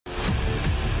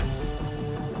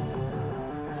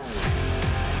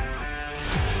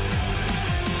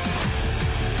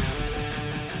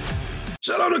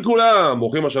שלום לכולם,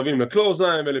 ברוכים השבים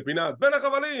לקלוזליין ולפינת בין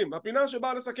החבלים, הפינה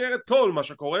שבאה לסקר את כל מה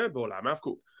שקורה בעולם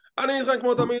ההפקות. אני איתכם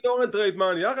כמו תמיד אורן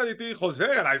טריידמן, יחד איתי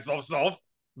חוזר אליי סוף סוף,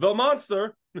 The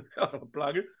Monster,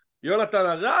 פלאג, יונתן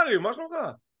הררי, מה שלומך?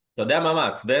 אתה יודע מה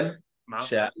מעצבן? מה?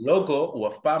 שהלוגו הוא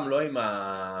אף פעם לא עם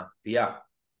הפיה.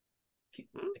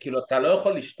 כאילו אתה לא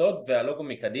יכול לשתות והלוגו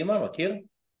מקדימה, מכיר?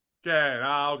 כן,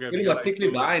 אוקיי, כאילו בגלל מציק לי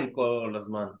העיצוב. בעין כל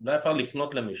הזמן, לא יכול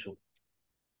לפנות למישהו.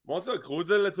 מוסר, קחו את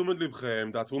זה לתשומת לבכם,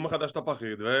 תעצבו מחדש את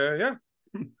הפחית,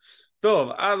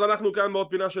 טוב, אז אנחנו כאן בעוד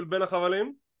פינה של בין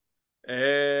החבלים.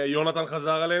 יונתן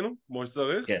חזר עלינו, כמו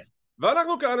שצריך. כן.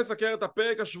 ואנחנו כאן נסקר את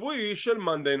הפרק השבועי של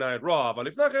Monday Night Raw, אבל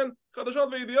לפני כן, חדשות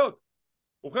וידיעות.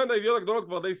 ובכן, את הידיעות הגדולות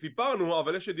כבר די סיפרנו,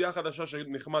 אבל יש ידיעה חדשה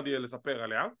שנחמד יהיה לספר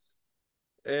עליה.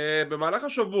 במהלך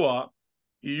השבוע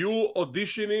יהיו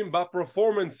אודישנים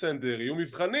בפרפורמנס סנטר, יהיו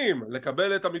מבחנים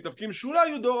לקבל את המתאבקים שאולי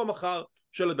יהיו דור המחר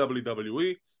של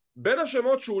ה-WWE. בין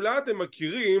השמות שאולי אתם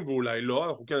מכירים, ואולי לא,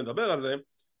 אנחנו כן נדבר על זה,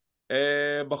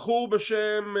 בחור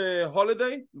בשם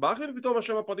הולידיי, ברח לי פתאום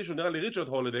השם הפרטי שהוא נראה לי ריצ'רד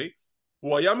הולידיי.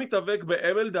 הוא היה מתאבק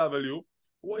ב-MLW,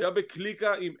 הוא היה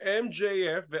בקליקה עם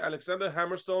MJF ואלכסנדר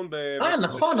המרסטון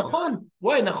נכון, נכון,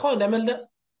 וואי, נכון,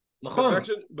 נכון.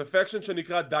 בפקשן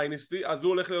שנקרא דיינסטי. אז הוא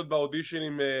הולך להיות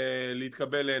באודישנים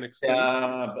להתקבל זה ל-NXT.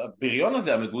 הבריון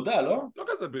הזה, המגודל, לא? לא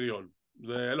כזה בריון,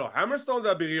 זה לא, המרסטון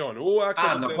זה הבריון, הוא היה קצת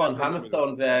יותר נכון, רציני מזה.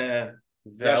 המסטון זה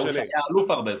זה ההוא השני. שהיה אלוף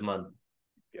הרבה זמן.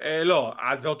 לא,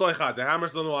 זה אותו אחד, זה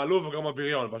המרסטון הוא האלוף וגם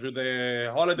הבריון, פשוט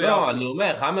הולידיי. לא, אני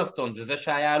אומר, המרסטון זה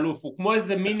שהיה אלוף, הוא כמו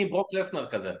איזה מיני ברוק לסנר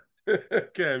כזה.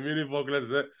 כן, מיני ברוקלס,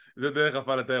 זה דרך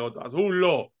יפה לתאר אותו. אז הוא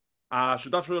לא,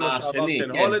 השותף שלו לשעבר, השני,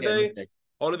 כן, כן, כן, הולידיי. אוקיי.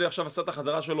 הולידיי עכשיו עשה את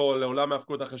החזרה שלו לעולם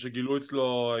ההפקות אחרי שגילו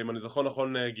אצלו, אם אני זוכר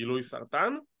נכון, גילוי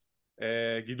סרטן,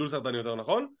 גידול סרטני יותר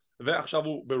נכון, ועכשיו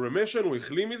הוא ברמישן, הוא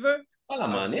החלים מזה. וואלה,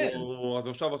 מעניין. אז הוא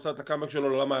עכשיו עושה את הקאמבק שלו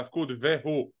לעולם ההפקות,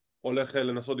 והוא הולך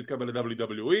לנסות להתקבל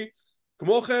ל-WWE.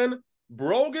 כמו כן,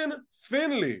 ברוגן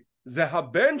פינלי, זה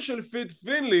הבן של פיט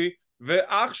פינלי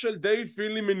ואח של דייב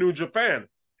פינלי מניו ג'פן.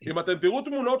 אם אתם תראו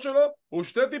תמונות שלו, הוא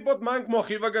שתי טיפות מים כמו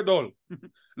אחיו הגדול.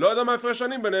 לא יודע מה הפרש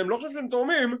שנים ביניהם, לא חושב שהם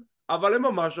תאומים, אבל הם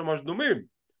ממש ממש דומים.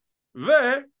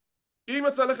 ואם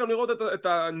יצא לכם לראות את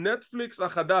הנטפליקס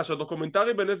החדש,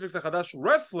 הדוקומנטרי בנטפליקס החדש,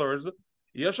 רסלרס,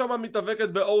 יש שם מתאבקת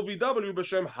ב-OVW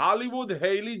בשם הוליווד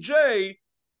היילי ג'יי.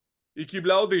 היא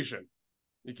קיבלה אודישן.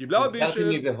 נזכרתי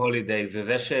מי זה הולידיי,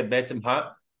 זה שבעצם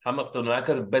המרסטון היה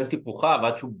כזה בן טיפוחה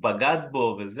ועד שהוא בגד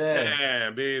בו וזה. כן,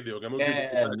 בדיוק, גם הוא קיבל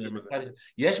כן, פרקים בזה.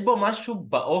 יש בו משהו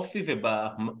באופי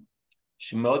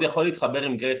שמאוד יכול להתחבר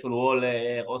עם גרייסון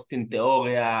וולר, אוסטין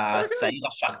תיאוריה, כן, כן, הצעיר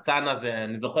השחצן הזה,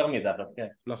 אני זוכר מי זה, אבל כן.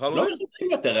 לא לחלוטין.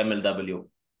 משתתפים יותר MLW.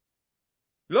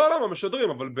 לא, למה, משדרים,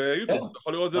 אבל ביוטיוב, כן. אתה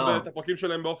יכול לראות את זה, אה. את הפרקים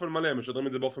שלהם באופן מלא, משדרים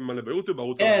את זה באופן מלא ביוטיוב,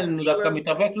 בערוץ כן, הרשמי הוא דווקא שלהם.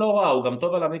 מתאבק לא רע, הוא גם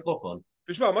טוב על המיקרופון.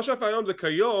 תשמע, מה שיפה היום זה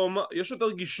כיום, יש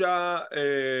יותר גישה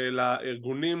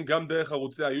לארגונים, גם דרך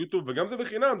ערוצי היוטיוב, וגם זה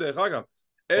בחינם דרך אגב.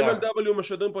 כן. MLW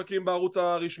משדרים פרקים בערוץ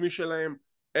הרשמי שלהם,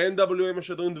 NWA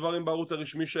משדרים דברים בערוץ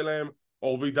הרשמי שלהם,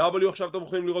 OVW עכשיו אתם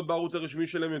יכולים לראות בערוץ הרשמי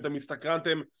שלהם, אם אתם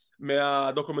הסתקרנתם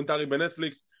מהדוקומנטרי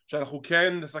בנטפליקס, שאנחנו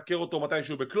כן נסקר אותו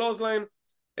מתישהו בקלוזליין.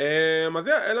 אז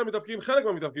אלה המתאבקים, חלק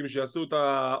מהמתאבקים שיעשו את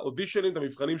האודישנים, את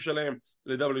המבחנים שלהם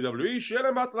ל-WWE, שיהיה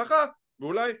להם בהצלחה,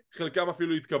 ואולי חלקם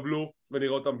אפילו יתקבלו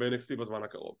ונראה אותם ב-NXT בזמן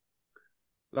הקרוב.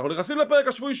 אנחנו נכנסים לפרק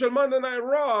השבועי של Monday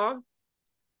Night Raw.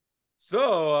 So,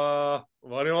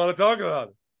 what do you want to talk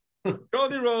about?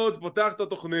 קודי רודס פותח את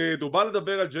התוכנית, הוא בא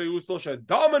לדבר על ג'יי אוסו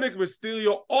שדומניק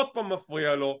מיסטריו עוד פעם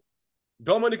מפריע לו.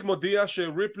 דומניק מודיע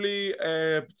שריפלי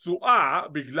פצועה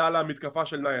בגלל המתקפה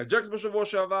של נאיה ג'קס בשבוע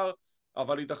שעבר,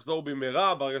 אבל היא תחזור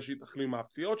במהרה ברגע שהיא תחלים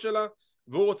מהפציעות שלה,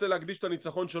 והוא רוצה להקדיש את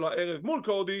הניצחון שלו הערב מול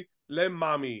קודי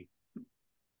למאמי.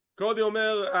 קודי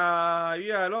אומר,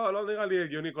 לא נראה לי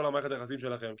הגיוני כל המערכת היחסים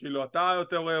שלכם, כאילו אתה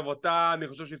יותר אוהב אותה, אני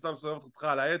חושב שהיא שם סובבת אותך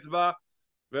על האצבע,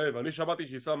 ואני שמעתי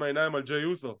שהיא שמה עיניים על ג'יי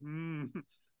אוסו.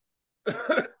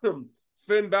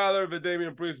 פין בלר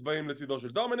ודמיאן פריסט באים לצידו של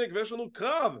דומניק, ויש לנו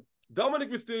קרב, דומניק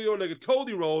מיסטריו נגד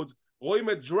קודי רודס. רואים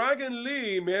את דרגן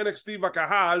לי מ-NXT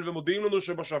בקהל, ומודיעים לנו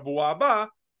שבשבוע הבא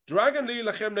דרגן לי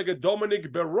ילחם נגד דומניק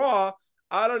ברוע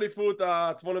על אליפות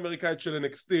הצפון אמריקאית של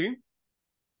NXT.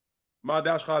 מה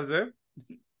הדעה שלך על זה?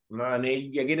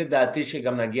 אני אגיד את דעתי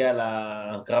שגם נגיע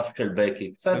לקרב של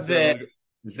בקי. קצת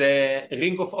זה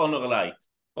Ring of Honor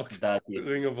Light. דעתי.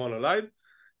 Ring of Honor Light.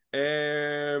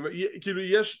 כאילו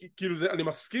יש, כאילו זה, אני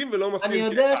מסכים ולא מסכים. אני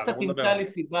יודע שאתה תמצא לי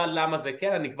סיבה למה זה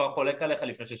כן, אני כבר חולק עליך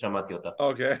לפני ששמעתי אותה.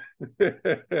 אוקיי.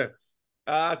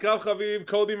 הקרב חביב,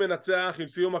 קודי מנצח, עם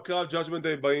סיום הקרב Judgment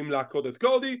Day באים להכות את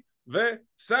קודי,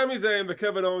 וסמי זיין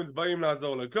וקווין אורנס באים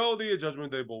לעזור לקודי,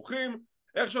 Judgment Day בורחים.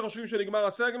 איך שחושבים שנגמר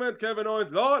הסגמנט, קווין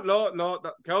אורנס, לא,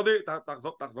 קודי,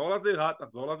 תחזור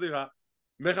לזירה,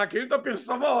 מחכים את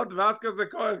הפרסומות, ואז כזה,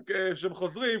 כשהם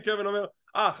חוזרים, קווין אומר,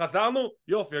 חזרנו?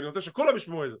 יופי, אני רוצה שכולם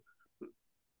ישמעו את זה.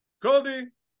 קודי,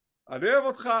 אני אוהב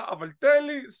אותך, אבל תן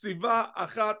לי סיבה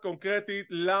אחת קונקרטית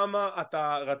למה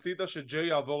אתה רצית שג'יי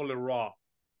יעבור לרוע.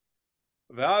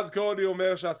 ואז קודי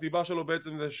אומר שהסיבה שלו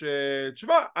בעצם זה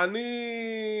תשמע,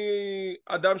 אני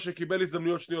אדם שקיבל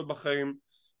הזדמנויות שניות בחיים,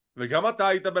 וגם אתה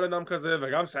היית בן אדם כזה,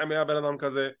 וגם סמי היה בן אדם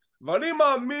כזה, ואני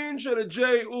מאמין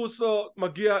שלג'יי אוסו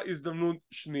מגיע הזדמנות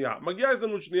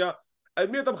שנייה. על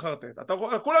מי אתה מחרטט?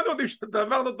 כולם יודעים שאתה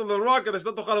עברת אותו לרוע כדי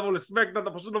שאתה תוכל לבוא לסמקדאון,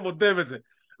 אתה פשוט לא מודה בזה.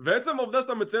 ועצם העובדה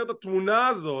שאתה מצייר את התמונה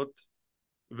הזאת,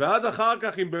 ואז אחר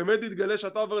כך אם באמת יתגלה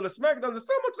שאתה עובר לסמקדאון, זה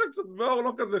שם אותך קצת באור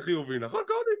לא כזה חיובי, נכון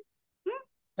קודי?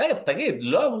 רגע, תגיד,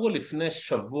 לא אמרו לפני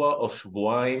שבוע או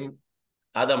שבועיים,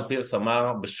 אדם פירס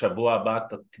אמר בשבוע הבא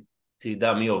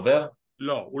תדע מי עובר?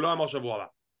 לא, הוא לא אמר שבוע הבא.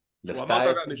 הוא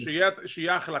אמר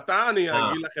שיהיה החלטה, אני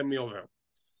אגיד לכם מי עובר.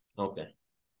 אוקיי.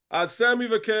 אז סמי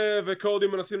וקודי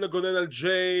מנסים לגונן על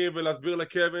ג'יי ולהסביר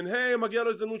לקווין, היי, מגיע לו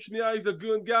הזדמנות שנייה, he's a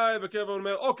good guy, וקווין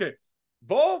אומר, אוקיי,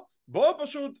 בוא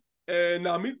פשוט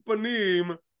נעמיד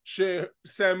פנים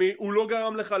שסמי הוא לא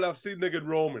גרם לך להפסיד נגד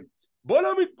רומן. בוא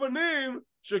נעמיד פנים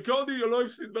שקודי לא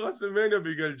הפסיד ברסלמניה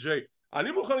בגלל ג'יי.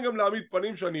 אני מוכן גם להעמיד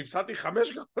פנים שאני הפסדתי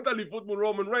 5 קרבות אליפות מול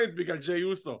רומן ריינס בגלל ג'יי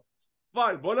אוסו.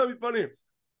 פיין, בוא נעמיד פנים.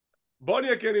 בוא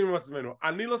נהיה כנים עם עצמנו,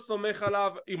 אני לא סומך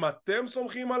עליו, אם אתם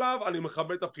סומכים עליו, אני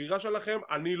מכבד את הבחירה שלכם,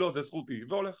 אני לא, זה זכותי,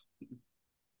 והולך.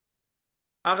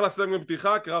 אחלה סגמנט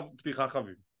פתיחה, קרב פתיחה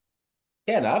חביב.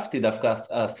 כן, אהבתי דווקא,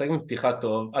 הסגמנט פתיחה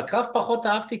טוב, הקרב פחות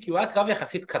אהבתי כי הוא היה קרב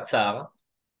יחסית קצר,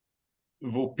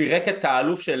 והוא פירק את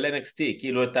האלוף של NXT,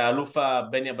 כאילו את האלוף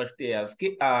הבן יבשתי,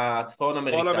 הצפון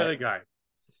אמריקאי.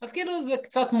 אז כאילו זה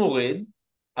קצת מוריד,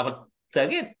 אבל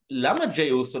תגיד, למה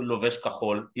ג'יי אוסו לובש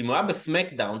כחול? אם הוא היה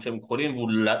בסמקדאון שהם כחולים והוא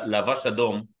לבש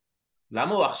אדום,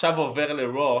 למה הוא עכשיו עובר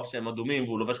לרו שהם אדומים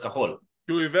והוא לובש כחול?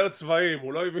 כי הוא עיוור צבעים,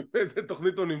 הוא לא הבין באיזה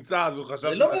תוכנית הוא נמצא, אז הוא חשב...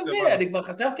 אני לא מבין, אני כבר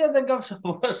חשבתי על זה גם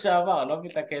שבוע שעבר, לא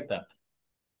מבין את הקטע.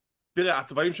 תראה,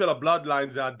 הצבעים של הבלאדליין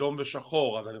זה אדום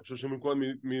ושחור, אז אני חושב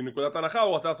שמנקודת הנחה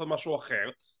הוא רצה לעשות משהו אחר,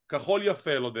 כחול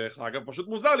יפה לו דרך אגב, פשוט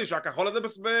מוזר לי שהכחול הזה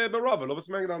ברו ולא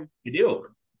בסמקדאון. בדיוק.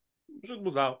 פשוט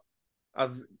מוזר.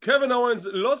 אז קווין אורנס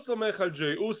לא סומך על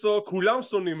ג'יי אוסו, כולם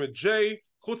שונאים את ג'יי,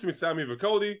 חוץ מסמי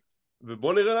וקודי,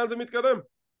 ובואו נראה לאן זה מתקדם.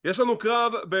 יש לנו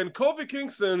קרב בין קובי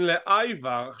קינגסון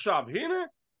לאייבר. עכשיו,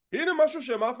 הנה משהו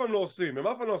שהם אף פעם לא עושים, הם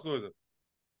אף פעם לא עשו את זה.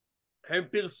 הם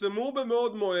פרסמו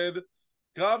במאוד מועד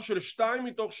קרב של 2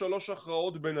 מתוך 3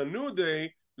 הכרעות בין הניו דיי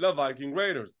לווייקינג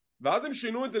ריידרס, ואז הם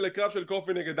שינו את זה לקרב של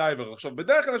קובי נגד אייבר. עכשיו,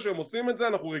 בדרך כלל שהם עושים את זה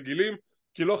אנחנו רגילים,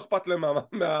 כי לא אכפת להם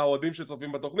מהאוהדים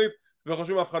שצופים בתוכנית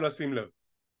וחושבים אף אחד לשים לב.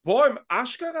 פה הם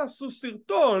אשכרה עשו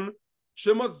סרטון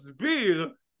שמסביר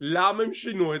למה הם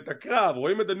שינו את הקרב.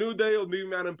 רואים את הניו דיי, עומדים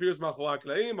מאדם פירס מאחורי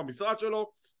הקלעים במשרד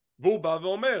שלו, והוא בא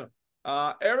ואומר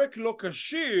אריק לא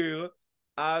כשיר,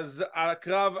 אז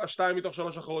הקרב 2 מתוך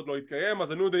 3 אחרות לא יתקיים,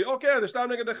 אז הניו דיי אוקיי זה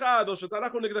 2 נגד 1, או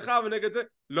שאנחנו נגדך ונגד זה.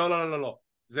 לא,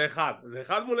 זה 1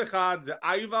 מול 1, זה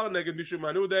אייבר נגד מישהו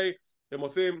מהניו דיי. הם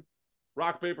עושים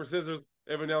rock paper scissors,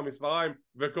 אבן יאללה מספריים,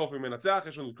 וקופי מנצח.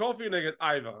 יש לנו קופי נגד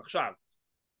אייבר. עכשיו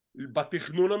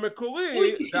בתכנון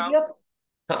המקורי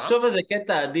תחשוב איזה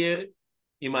קטע אדיר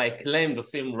אם ה-acclaimed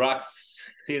עושים rock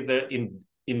scissors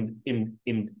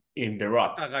in the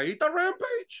rock. אתה ראית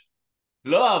רמפייג'?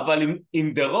 לא, אבל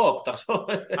עם the rock, תחשוב.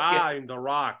 עם the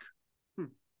rock.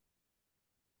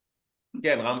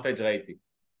 כן, רמפייג' ראיתי.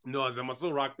 נו, אז הם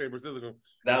עשו rock paper scissors.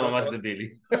 זה היה ממש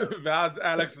דבילי. ואז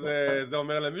אלכס זה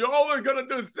אומר להם, you're always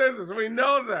gonna do scissors, we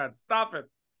know that, stop it.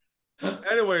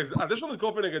 anyways, אז יש לנו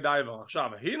קופי נגד אייבר.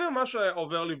 עכשיו, הנה מה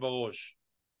שעובר לי בראש.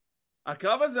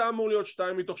 הקרב הזה אמור להיות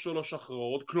 2 מתוך 3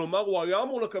 הכרעות, כלומר הוא היה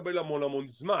אמור לקבל המון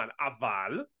זמן,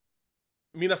 אבל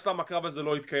מן הסתם הקרב הזה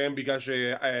לא יתקיים בגלל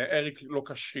שאריק לא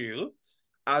כשיר,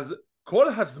 אז כל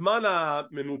הזמן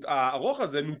הארוך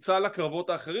הזה נוצל לקרבות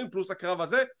האחרים פלוס הקרב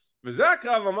הזה, וזה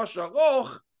הקרב ממש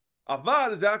ארוך,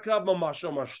 אבל זה הקרב ממש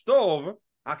טוב,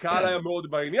 הקהל היה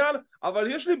מאוד בעניין,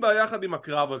 אבל יש לי בעיה יחד עם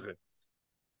הקרב הזה.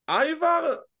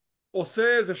 אייבר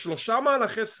עושה איזה 3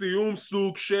 מהלכי סיום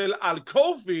סוג של על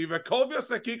קופי, וקופי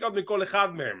עושה קיק-אאוט מכל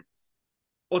אחד מהם.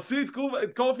 הוציא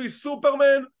את קופי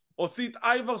סופרמן, הוציא את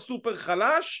אייבר סופר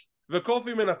חלש,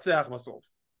 וקופי מנצח בסוף.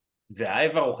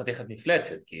 ואייבר הוא חתיכת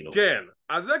מפלצת, כאילו. כן,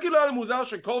 אז זה כאילו היה מוזר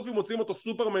שקופי מוצאים אותו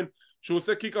סופרמן, שהוא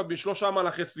עושה קיק-אאוט ב3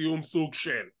 מהלכי סיום סוג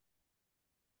של.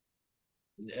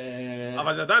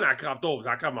 אבל זה עדיין היה קרב טוב, זה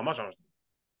היה קרב ממש טוב.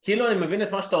 כאילו אני מבין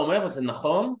את מה שאתה אומר, וזה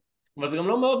נכון, אבל זה גם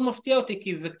לא מאוד מפתיע אותי,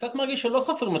 כי זה קצת מרגיש שלא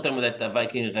סופרים יותר מדי את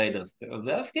הווייקינג ריידרס,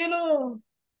 אז כאילו...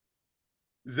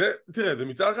 תראה, זה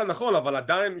מצד אחד נכון, אבל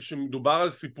עדיין כשמדובר על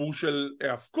סיפור של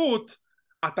האבקות,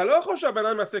 אתה לא יכול שהבן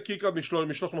אדם יעשה קיקאוט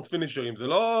מ-300 פינישרים, זה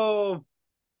לא...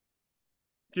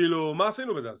 כאילו, מה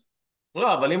עשינו בזה אז?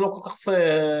 לא, אבל אם לא כל כך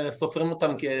סופרים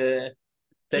אותם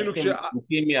כאילו, כטקטים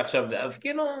אינטימי עכשיו, אז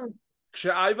כאילו...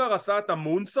 כשאייבר עשה את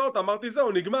המונסוט, אמרתי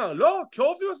זהו, נגמר. לא,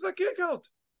 קובי עושה קיקאוט.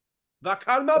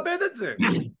 והקהל מאבד את זה.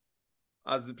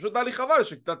 אז זה פשוט בא לי חבל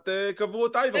שקצת קברו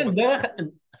את אייבר. כן,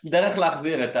 דרך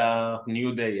להחזיר את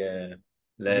ה-New Day ניו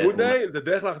לתמונה. דיי זה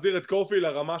דרך להחזיר את קופי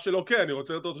לרמה שלו, כן,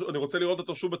 אני רוצה לראות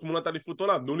אותו שוב בתמונת אליפות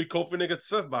עולם. תנו לי קופי נגד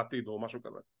סף בעתיד או משהו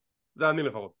כזה. זה אני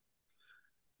לפחות.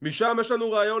 משם יש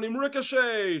לנו רעיון עם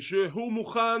ריקושי, שהוא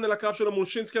מוכן אל הקרב שלו מול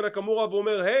שינסקי נקמורה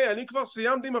ואומר, היי, אני כבר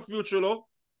סיימתי עם הפיוט שלו,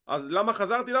 אז למה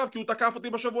חזרתי אליו? כי הוא תקף אותי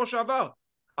בשבוע שעבר.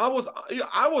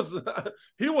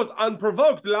 he was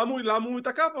unprovoked, למה הוא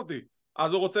תקף אותי?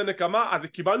 אז הוא רוצה נקמה, אז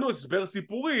קיבלנו הסבר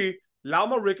סיפורי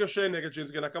למה ריקושי נגד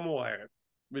שינסקי נקמורה הערב,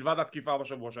 מלבד התקיפה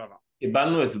בשבוע שעבר.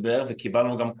 קיבלנו הסבר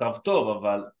וקיבלנו גם קרב טוב,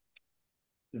 אבל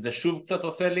זה שוב קצת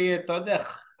עושה לי, אתה יודע,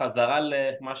 חזרה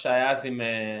למה שהיה אז עם...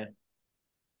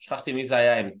 שכחתי מי זה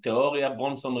היה, עם תיאוריה,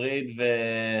 ברונסון ריד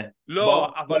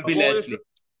לא, ובובי לשלי.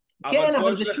 כן, פה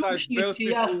אבל יש זה לך שוב הסבר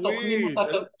שלישייה שטוחנים סיפורי, אותה.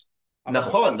 אבל פה יש לך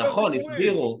נכון, הסבר נכון, סיפורי.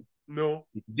 הסבירו, נו.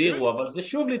 אבל זה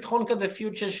שוב לטחון כזה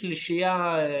פיוט של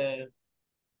שלישייה,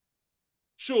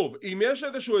 שוב, אם יש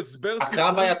איזשהו הסבר הקרב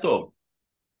סיפורי, היה טוב.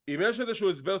 אם יש איזשהו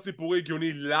הסבר סיפורי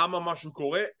הגיוני למה משהו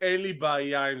קורה, אין לי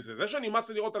בעיה עם זה. זה שאני נמאס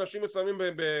לי לראות אנשים מסוימים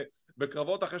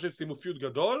בקרבות אחרי שהם סיימו פיוט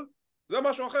גדול, זה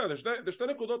משהו אחר, זה שתי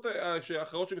נקודות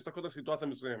אחרות שמשחקות על סיטואציה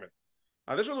מסוימת.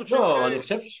 אז יש לנו צ'ינסקי... לא, אני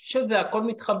חושב שזה הכל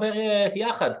מתחבר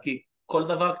יחד, כי כל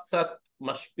דבר קצת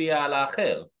משפיע על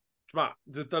האחר. תשמע,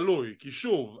 זה תלוי, כי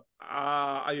שוב,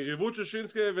 היריבות של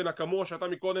שינסקי ונקמורה שהייתה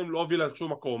מקודם לא הובילה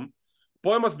לשום מקום.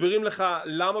 פה הם מסבירים לך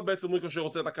למה בעצם ריקושי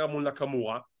רוצה את הקרב מול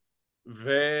נקמורה,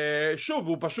 ושוב,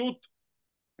 הוא פשוט,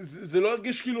 זה לא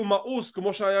הרגיש כאילו מאוס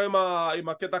כמו שהיה עם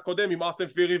הקטע הקודם, עם אוסטן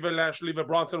פירי ולאשלי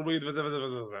וברונסון ריד וזה וזה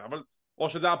וזה וזה, אבל, או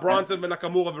שזה היה ברונסון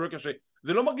ונקמורה וריקושי,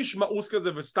 זה לא מרגיש מאוס כזה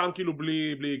וסתם כאילו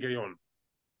בלי היגיון.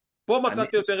 פה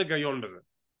מצאתי יותר היגיון בזה.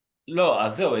 לא,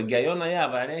 אז זהו, היגיון היה,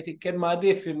 אבל אני הייתי כן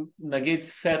מעדיף אם נגיד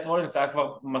סט רולינס היה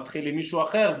כבר מתחיל עם מישהו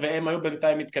אחר והם היו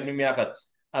בינתיים מתקדמים יחד,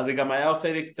 אז זה גם היה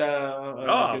עושה לי קצת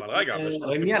לא, אבל רגע,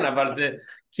 עניין, אבל זה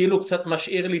כאילו קצת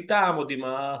משאיר לי טעם עוד עם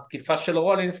התקיפה של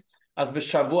רולינס, אז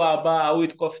בשבוע הבא הוא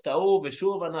יתקוף את ההוא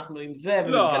ושוב אנחנו עם זה.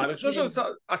 לא, אני חושב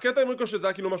שהקטע עם ריקו שזה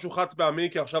היה כאילו משהו חד פעמי,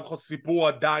 כי עכשיו סיפור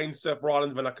עדיין סף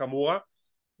רולינס ונקמורה,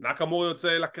 נקמורה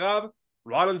יוצא לקרב,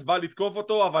 רולינס בא לתקוף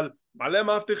אותו, אבל מלא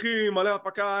מאבטחים, מלא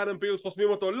הפקה, אדם פיוס חוסמים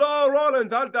אותו, לא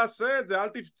רולינס אל תעשה את זה, אל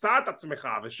תפצע את עצמך,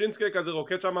 ושינסקי כזה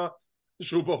רוקד שם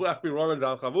שהוא בורח מרולינס, זה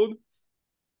היה חבוד.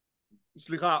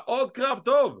 סליחה, עוד קרב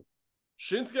טוב,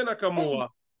 שינסקי נקמורה,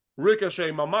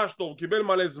 ריקושי ממש טוב, קיבל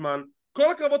מלא זמן,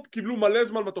 כל הקרבות קיבלו מלא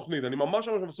זמן בתוכנית, אני ממש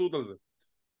מבסוט על זה.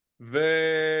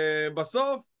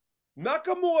 ובסוף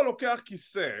נקמורה לוקח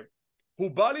כיסא,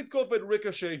 הוא בא לתקוף את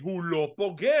ריקושי, הוא לא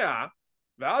פוגע,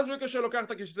 ואז ריקושי לוקח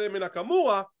את הכיסא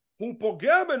מנקמורה, הוא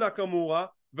פוגע בנקמורה,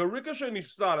 וריקושי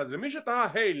נפסל. אז מי שתהה,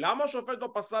 היי, למה השופט לא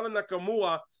פסל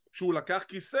לנקמורה כשהוא לקח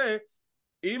כיסא?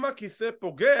 אם הכיסא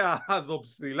פוגע, אז זו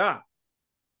פסילה.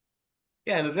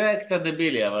 כן, זה קצת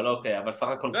דבילי, אבל אוקיי, אבל סך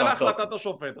הכל זה קרב טוב. להחלטת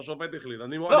השופט החליט.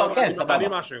 לא, כן, סבבה.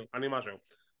 אני מאשר.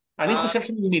 אני חושב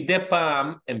שמדי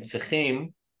פעם הם צריכים,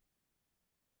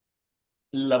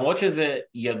 למרות שזה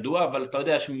ידוע, אבל אתה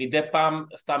יודע שמדי פעם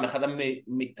סתם אחד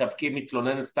המתאבקים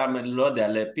מתלונן סתם, לא יודע,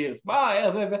 לפירס,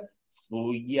 זה,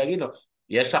 והוא יגיד לו,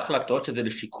 יש החלטות שזה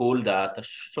לשיקול דעת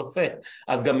השופט,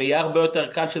 אז גם יהיה הרבה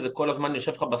יותר קל שזה כל הזמן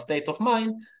יושב לך בסטייט אוף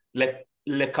מיינד,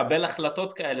 לקבל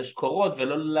החלטות כאלה שקורות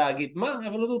ולא להגיד מה,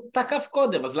 אבל הוא תקף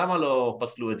קודם, אז למה לא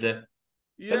פסלו את זה?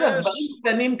 אתה יודע, דברים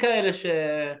קטנים כאלה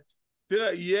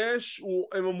תראה,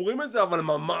 הם אומרים את זה אבל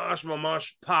ממש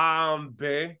ממש פעם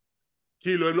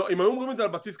כאילו, הם היו אומרים את זה על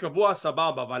בסיס קבוע,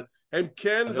 סבבה, אבל הם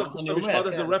כן זכו את המשפט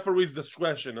הזה, referee's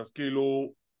discretion, אז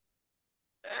כאילו,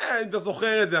 אם אתה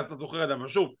זוכר את זה, אז אתה זוכר את זה, אבל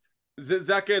שוב,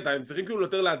 זה הקטע, הם צריכים כאילו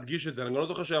יותר להדגיש את זה, אני לא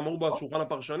זוכר שאמרו בשולחן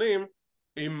הפרשנים,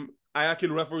 אם היה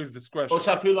כאילו referee's discretion. או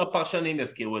שאפילו הפרשנים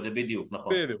יזכירו את זה בדיוק,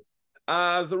 נכון. בדיוק.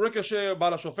 אז ריקושי בא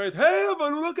לשופט, היי,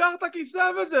 אבל הוא לקח את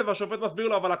הכיסא וזה, והשופט מסביר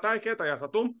לו, אבל אתה הקטע, יא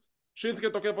סתום, שינסקי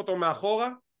תוקף אותו מאחורה,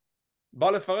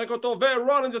 בא לפרק אותו,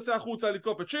 ורולינס יוצא החוצה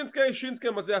לתקוף את שינסקי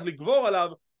מצליח לגבור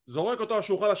עליו, זורק אותו על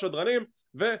שולחן השדרנים,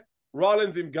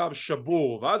 ורולינס עם גב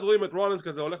שבור, ואז רואים את רולינס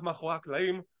כזה הולך מאחורי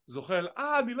הקלעים, זוחל,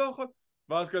 אני לא יכול,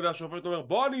 ואז כזה השופט אומר,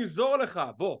 בוא אני אזור לך,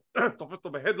 בוא, תופס אותו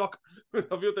בהדלוק,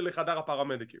 ותביא אותו לחדר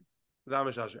הפרמדיקים. זה היה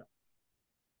משעשע.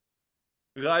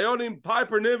 רעיון עם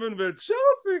פייפר ניבן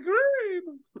וצ'לסי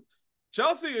גרין.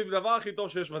 צ'לסי היא הדבר הכי טוב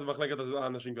שיש במחלקת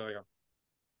האנשים כרגע.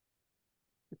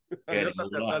 אני כן, אוהב את היא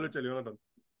מעולה. התיאטרליות של יונתן.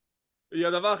 היא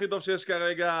הדבר הכי טוב שיש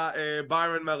כרגע.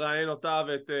 ביירון מראיין אותה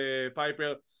ואת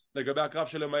פייפר לגבי הקרב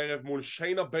שלהם הערב מול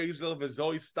שיינה בייזלר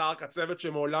וזוי סטארק, הצוות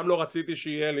שמעולם לא רציתי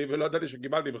שיהיה לי ולא ידעתי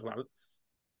שקיבלתי בכלל.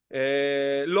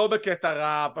 לא בקטע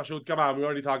רע, פשוט כמה, we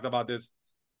already talked about this.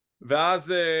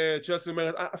 ואז צ'לסי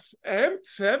אומרת, הם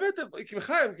צוות?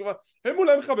 הם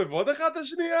אולי מחבבות אחת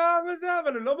השנייה וזה,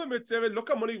 אבל הם לא באמת צוות, לא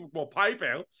כמוני כמו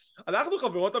פייפר, אנחנו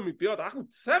חברות אמיתיות, אנחנו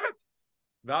צוות.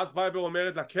 ואז פייפר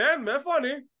אומרת לה, כן, מאיפה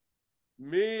אני?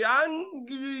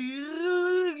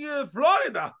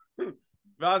 פלורידה.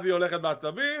 ואז היא הולכת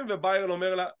בעצבים וביירן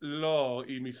אומר לה לא,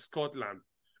 היא מסקוטלנד.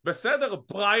 בסדר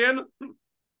בריאן,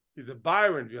 כי זה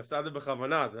ביירן והיא עשה את זה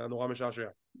בכוונה, זה היה נורא משעשע.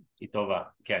 היא טובה,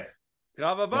 כן.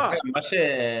 קרב הבא. מה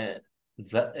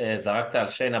שזרקת על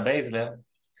שיינה בייזלר,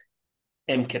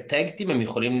 הם כטקטים הם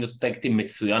יכולים להיות טקטים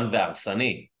מצוין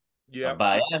והרסני.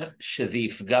 הבעיה שזה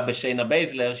יפגע בשיינה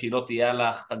בייזלר, שהיא לא תהיה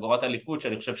לה חגורת אליפות,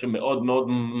 שאני חושב שמאוד מאוד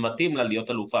מתאים לה להיות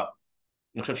אלופה.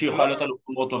 אני חושב שהיא יכולה להיות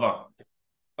אלופה מאוד טובה.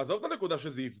 עזוב את הנקודה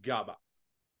שזה יפגע בה.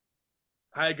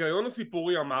 ההיגיון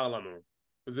הסיפורי אמר לנו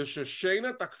זה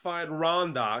ששיינה תקפה את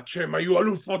רונדה כשהם היו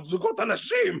אלופות זוגות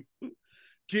אנשים,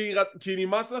 כי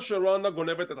נמאס לה שרונדה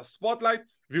גונבת את הספוטלייט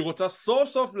והיא רוצה סוף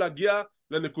סוף להגיע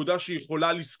לנקודה שהיא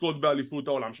יכולה לזכות באליפות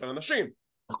העולם של אנשים.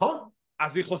 נכון.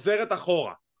 אז היא חוזרת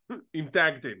אחורה עם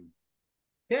טאגטים.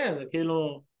 כן,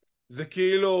 זה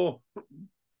כאילו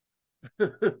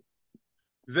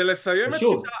זה לסיים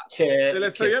שוב,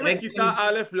 את כיתה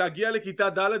א', להגיע לכיתה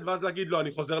ד' ואז להגיד לו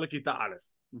אני חוזר לכיתה א'.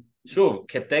 שוב,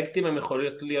 כטקטים הם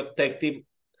יכולים להיות טקטים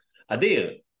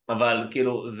אדיר, אבל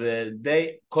כאילו זה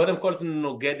די, קודם כל זה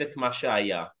נוגד את מה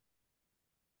שהיה.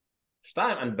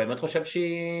 שתיים, אני באמת חושב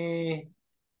שהיא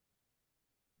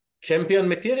צ'מפיון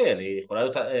מטיריאל, היא יכולה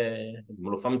להיות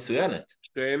אלופה מצוינת.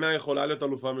 שיינה יכולה להיות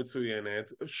אלופה מצוינת.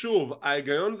 שוב,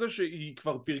 ההיגיון זה שהיא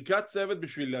כבר פירקה צוות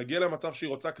בשביל להגיע למצב שהיא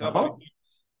רוצה קרב אליפות.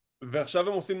 ועכשיו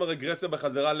הם עושים רגרסיה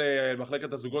בחזרה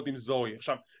למחלקת הזוגות עם זוי.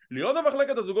 עכשיו, להיות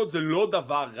במחלקת הזוגות זה לא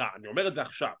דבר רע, אני אומר את זה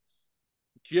עכשיו.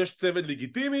 כי יש צוות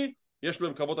לגיטימי, יש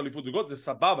להם קרבות אליפות זוגות, זה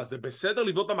סבבה, זה בסדר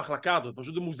לבנות את המחלקה הזאת,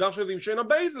 פשוט זה מוזר שזה עם שיינה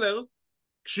בייזלר,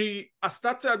 כשהיא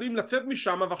עשתה צעדים לצאת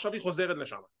משם ועכשיו היא חוזרת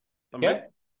לשם. כן,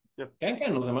 כן,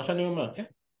 כן, זה מה שאני אומר, כן.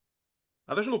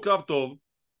 אז יש לנו קרב טוב,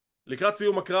 לקראת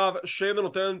סיום הקרב, שיינה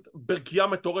נותנת ברקייה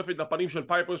מטורפת לפנים של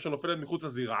פייפר שנופלת מחוץ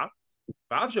לזירה,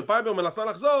 ואז שפייפר מנסה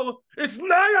לחזור, It's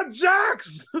נאיה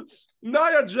ג'קס!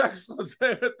 נאיה ג'קס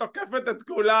חוזרת, תוקפת את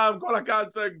כולם, כל הקהל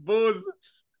צועק בוז,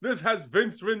 This has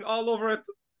Vince written all over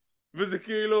it, וזה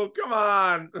כאילו, come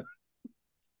on.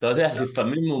 אתה יודע,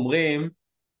 לפעמים אומרים,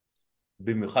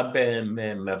 במיוחד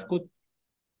במאבקות,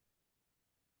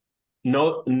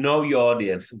 know your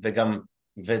audience, וגם,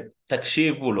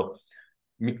 ותקשיבו לו.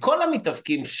 מכל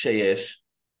המתאבקים שיש,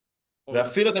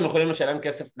 ואפילו אתם יכולים לשלם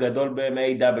כסף גדול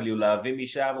ב-AW, להביא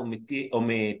משם, או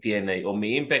מ-TNA, או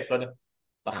מאימפקט, לא יודע.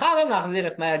 בחרתם להחזיר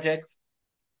את נאיה ג'קס.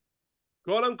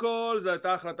 קודם כל, זו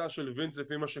הייתה החלטה של וינס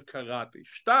לפי מה שקראתי.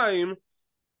 2,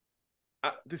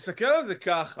 תסתכל על זה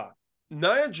ככה,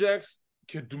 נאיה ג'קס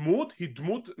כדמות היא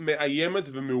דמות מאיימת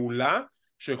ומעולה,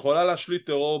 שיכולה להשליט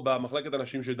טרור במחלקת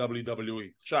אנשים של WWE.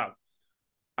 עכשיו,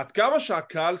 עד כמה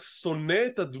שהקהל שונא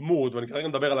את הדמות, ואני כרגע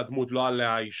מדבר על הדמות, לא על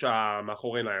האישה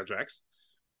מאחורי נאיה ג'קס,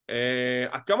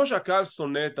 עד כמה שהקהל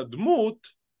שונא את הדמות,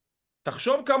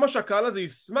 תחשוב כמה שהקהל הזה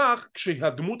ישמח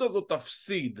כשהדמות הזאת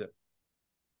תפסיד.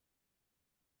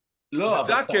 לא,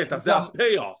 זה הקטע, זה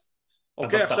הפי-אוף.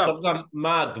 אבל תחשוב גם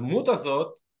מה הדמות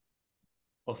הזאת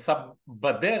עושה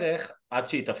בדרך עד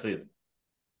שהיא תפסיד.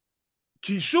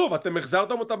 כי שוב, אתם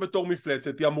החזרתם אותה בתור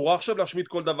מפלצת, היא אמורה עכשיו להשמיד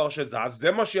כל דבר שזז,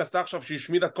 זה מה שהיא עשה עכשיו, שהיא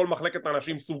השמידה את כל מחלקת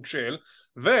האנשים סוג של,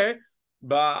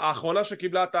 ובאחרונה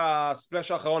שקיבלה את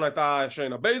הספלש האחרון הייתה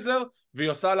שיינה בייזר, והיא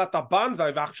עושה לה את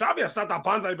הבנזאי, ועכשיו היא עשה את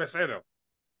הבנזאי בסדר.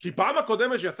 כי פעם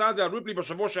הקודמת שהיא עשה את זה על ריפלי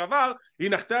בשבוע שעבר,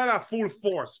 היא נחתה עליה פול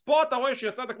פורס. פה אתה רואה שהיא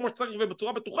עשה את זה כמו שצריך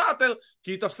ובצורה בטוחה יותר,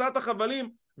 כי היא תפסה את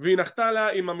החבלים, והיא נחתה עליה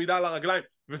עם עמידה על הרגליים,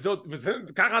 וזה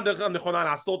ככה הדרך הנכונה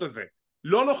לעשות את זה.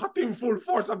 לא נוחתים פול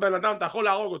פורס על בן אדם, אתה יכול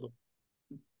להרוג אותו.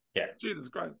 כן.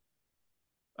 Jesus Christ.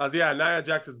 אז נאיה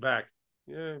ג'קס is back.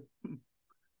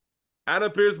 אנה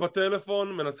פירס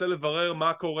בטלפון מנסה לברר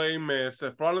מה קורה עם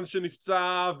סף רולנס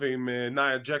שנפצע ועם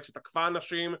נאיה ג'קס שתקפה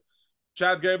אנשים.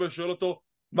 צ'אט גייבל שואל אותו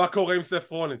מה קורה עם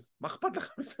סף רולנס? מה אכפת לך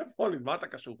מסף רולנס? מה אתה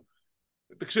קשור?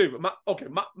 תקשיב,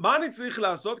 מה אני צריך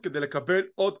לעשות כדי לקבל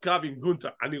עוד קרב עם גונטה?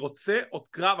 אני רוצה עוד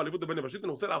קרב על ליגת הבין-יבשתית,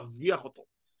 אני רוצה להרוויח אותו.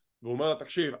 והוא אומר לה,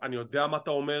 תקשיב, אני יודע מה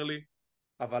אתה אומר לי,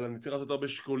 אבל אני צריך לעשות הרבה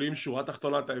שיקולים, שורה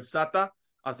תחתונה אתה הפסדת,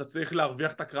 אז אתה צריך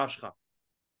להרוויח את הקרב שלך.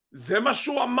 זה מה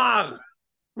שהוא אמר!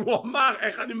 הוא אמר,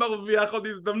 איך אני מרוויח עוד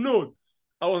הזדמנות?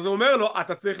 אבל זה אומר לו,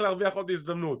 אתה צריך להרוויח עוד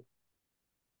הזדמנות.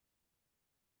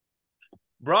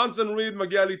 ברונסון ריד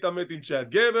מגיע להתעמת עם צ'אט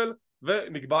גייבל,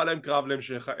 ונקבע להם קרב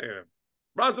להמשך הערב.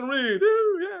 ברונסון ריד,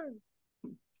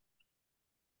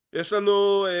 יש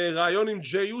לנו רעיון עם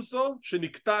ג'יי אוסו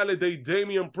שנקטע על ידי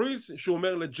דמיאן פריסט, שהוא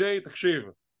אומר לג'יי, תקשיב,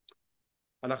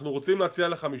 אנחנו רוצים להציע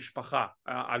לך משפחה,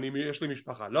 יש לי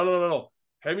משפחה, לא,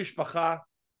 הם משפחה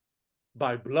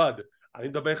by blood, אני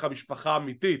מדבר לך משפחה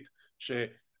אמיתית,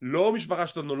 שלא משפחה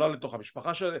שאתה נולד לתוכה,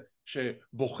 משפחה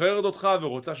שבוחרת אותך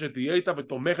ורוצה שתהיה איתה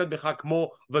ותומכת בך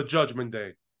כמו The Judgment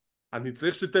Day. אני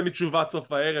צריך שתיתן לי תשובה עד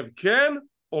סוף הערב, כן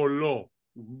או לא.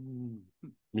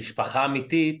 משפחה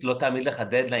אמיתית לא תעמיד לך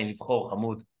דדליין לבחור,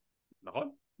 חמוד.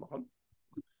 נכון.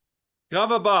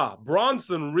 קרב הבא,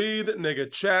 ברונסון ריד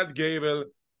נגד צ'אט גייבל,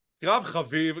 קרב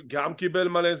חביב, גם קיבל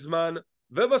מלא זמן,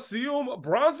 ובסיום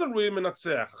ברונסון ריד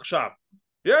מנצח. עכשיו,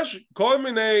 יש כל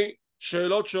מיני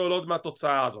שאלות שעולות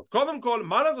מהתוצאה הזאת. קודם כל,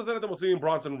 מה לעזאזל אתם עושים עם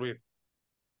ברונסון ריד?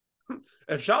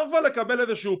 אפשר כבר לקבל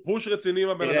איזשהו פוש רציני עם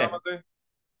הבן אדם הזה?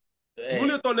 תנו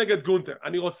לי אותו נגד גונטר.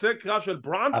 אני רוצה קרב של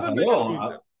ברונסון נגד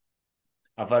גונטר.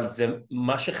 אבל זה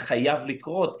מה שחייב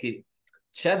לקרות, כי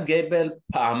צ'אט גייבל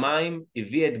פעמיים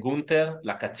הביא את גונטר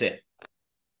לקצה.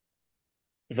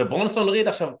 וברונסון ריד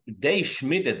עכשיו די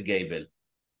השמיד את גייבל.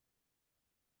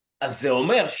 אז זה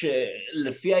אומר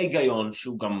שלפי ההיגיון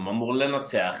שהוא גם אמור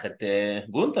לנצח את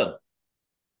גונטר.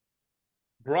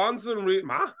 ברונסון ריד,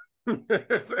 מה?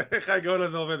 איך ההיגיון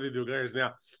הזה עובד בדיוק? רגע, שנייה.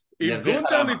 אם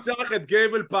גונטר ניצח את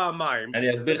גייבל פעמיים,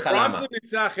 אני אסביר לך למה. ברונסון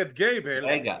ניצח את גייבל,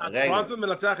 אז ברונסון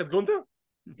מנצח את גונטר?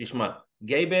 תשמע,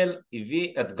 גייבל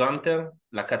הביא את גונטר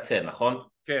לקצה, נכון?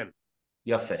 כן.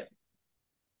 יפה.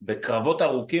 בקרבות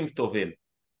ארוכים טובים.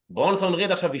 ברונסון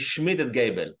ריד עכשיו השמיד את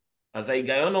גייבל. אז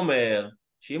ההיגיון אומר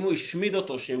שאם הוא השמיד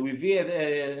אותו, שהוא הביא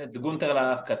את גונטר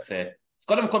לקצה, אז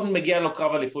קודם כל מגיע לו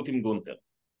קרב אליפות עם גונטר.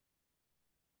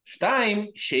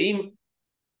 2, שאם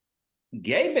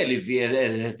גייבל הביא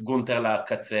את גונטר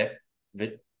לקצה,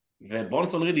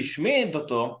 וברונסון ריד השמיד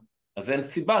אותו, אז אין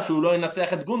סיבה שהוא לא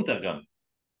ינצח את גונטר גם.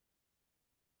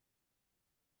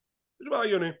 יש בה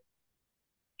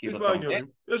הגיוני.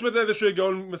 יש בזה איזשהו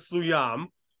היגיון מסוים,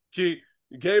 כי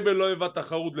גייבל לא הבא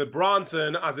תחרות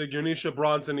לברונסון, אז הגיוני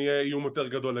שברונסון יהיה איום יותר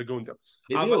גדול לגונטר.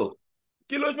 בדיוק.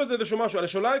 כאילו יש בזה איזשהו משהו,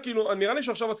 השאלה כאילו, נראה לי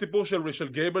שעכשיו הסיפור של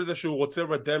גייבל זה שהוא רוצה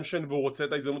רדמפשן והוא רוצה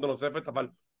את ההזדמנות הנוספת, אבל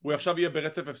הוא עכשיו יהיה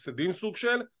ברצף הפסדים סוג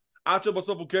של, עד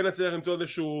שבסוף הוא כן יצליח למצוא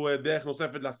איזשהו דרך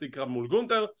נוספת להשיג קרב מול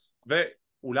גונטר,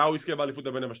 ואולי הוא יזכה באליפות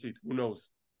הבין יבשתית, who knows.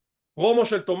 פרומו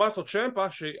של תומאסו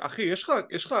צ'מפה, שאחי,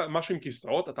 יש לך משהו עם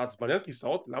כיסאות? אתה עצבני על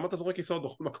כיסאות? למה אתה זורק כיסאות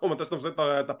בכל מקום מתי שאתה עושה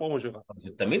את הפרומו שלך?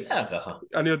 זה תמיד היה ככה.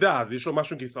 אני יודע, אז יש לו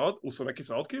משהו עם כיסאות? הוא שונא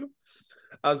כיסאות כאילו?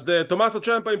 אז תומאסו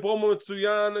צ'מפה עם פרומו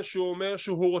מצוין, שהוא אומר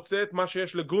שהוא רוצה את מה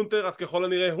שיש לגונטר, אז ככל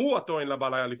הנראה הוא הטוען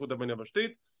לבעל האליפות הבין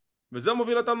יבשתית, וזה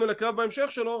מוביל אותנו לקרב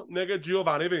בהמשך שלו נגד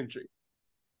ג'יובאני וינצ'י.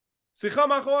 שיחה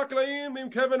מאחורי הקלעים עם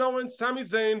קווין אורן, סמי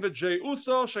זיין וג'יי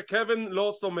אוסו, שקווין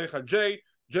לא סומך על ג'יי.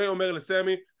 ג'יי אומר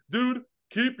לסמי, dude,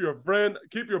 keep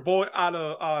your boy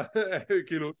out of,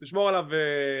 כאילו, תשמור עליו,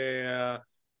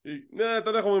 אתה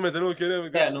יודע איך אומרים את זה, נו,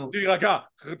 שירגע,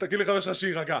 תגיד לחבר שלך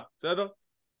שירגע, בסדר?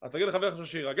 אז תגיד לחבר שלך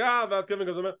שירגע, ואז קווין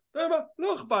כזה אומר, מה,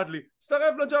 לא אכפת לי,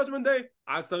 שרף ל-Judgment Day,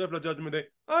 אל תשרף ל-Judgment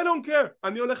Day, I don't care,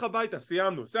 אני הולך הביתה,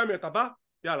 סיימנו, סמי אתה בא?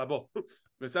 יאללה בוא.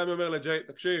 וסמי אומר לג'יי,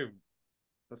 תקשיב,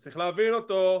 אתה צריך להבין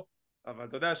אותו, אבל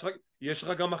אתה יודע, יש לך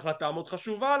גם החלטה מאוד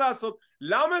חשובה לעשות.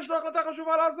 למה יש לו החלטה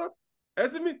חשובה לעשות?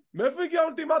 איזה מי, מאיפה הגיע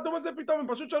האולטימטום הזה פתאום?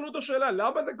 הם פשוט שאלו אותו שאלה,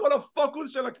 למה זה כל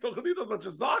הפוקוס של התוכנית הזאת,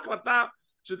 שזו ההחלטה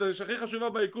שהכי חשובה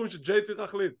ביקום שג'יי צריך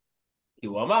להחליט? כי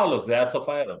הוא אמר לו, זה עד סוף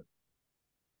הערב.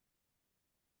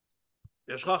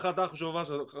 יש לך החלטה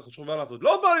חשובה לעשות.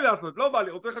 לא בא לי לעשות, לא בא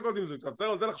לי, רוצה לחכות עם זה,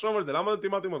 רוצה לחשוב על זה, למה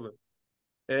האולטימטום הזה?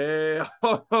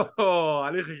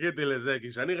 אני חיכיתי לזה, כי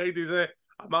כשאני ראיתי זה,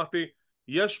 אמרתי,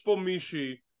 יש פה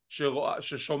מישהי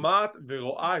ששומעת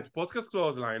ורואה את פודקאסט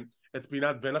קלוזליין, את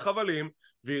פינת בין החבלים,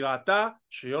 והיא ראתה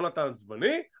שיונתן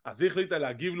עצבני, אז היא החליטה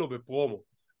להגיב לו בפרומו.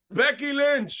 בקי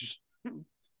לינץ'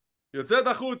 יוצאת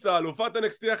החוצה, אלופת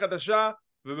NXT החדשה,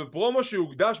 ובפרומו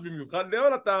שהוקדש במיוחד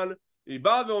ליונתן, היא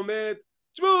באה ואומרת,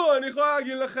 תשמעו, אני יכולה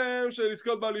להגיד לכם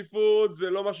שלזכות באליפות זה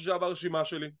לא משהו שעבר רשימה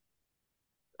שלי.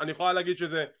 אני יכולה להגיד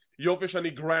שזה יופי שאני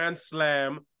גרנד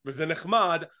סלאם, וזה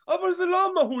נחמד, אבל זה לא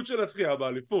המהות של הזכייה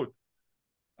באליפות.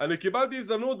 אני קיבלתי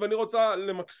הזדמנות ואני רוצה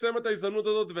למקסם את ההזדמנות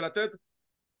הזאת ולתת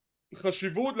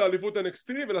חשיבות לאליפות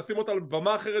NXT ולשים אותה על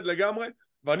במה אחרת לגמרי,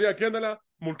 ואני אגן עליה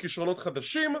מול כישרונות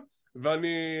חדשים,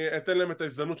 ואני אתן להם את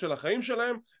ההזדמנות של החיים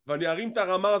שלהם, ואני ארים את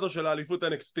הרמה הזו של האליפות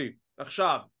NXT.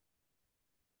 עכשיו,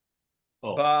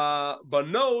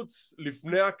 בנוטס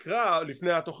לפני הקרב,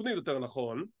 לפני התוכנית יותר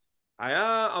נכון,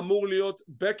 היה אמור להיות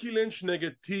בקי לינץ'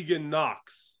 נגד טיגן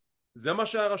נוקס. זה מה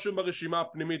שהיה רשום ברשימה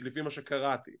הפנימית לפי מה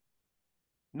שקראתי.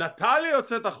 נטליה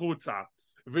יוצאת החוצה,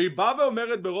 והיא באה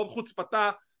ואומרת ברוב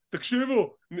חוצפתה,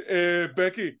 תקשיבו,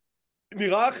 בקי,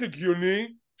 נראה לך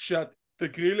הגיוני שאת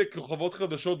תקראי לכוכבות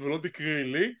חדשות ולא תקראי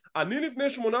לי? אני לפני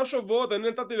 8 שבועות, אני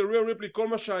נתתי לריאל ריפלי כל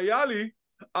מה שהיה לי,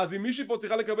 אז אם מישהי פה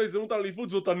צריכה לקבל הזדמנות על אליפות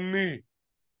זאת אני.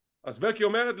 אז בקי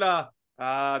אומרת לה,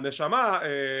 הנשמה,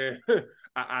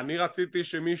 אני רציתי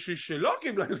שמישהי שלא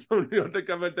קיבלה הזדמנות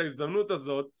תקבל את ההזדמנות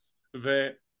הזאת,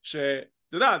 וש...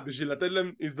 אתה יודע, בשביל לתת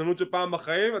להם הזדמנות של פעם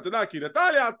בחיים, אתה יודע, כי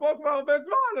נטליה, את פה כבר הרבה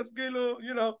זמן, אז כאילו,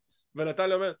 you know.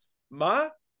 ונטליה אומרת,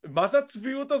 מה זה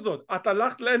הצביעות הזאת? את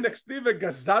הלכת ל-NXT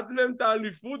וגזת להם את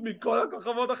האליפות מכל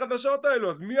הכוכבות החדשות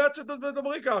האלו, אז מי את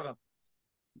שתדברי ככה?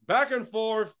 back and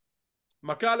forth,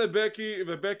 מכה לבקי,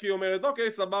 ובקי אומרת,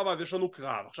 אוקיי, סבבה, אז יש לנו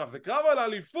קרב. עכשיו, זה קרב על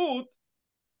האליפות,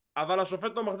 אבל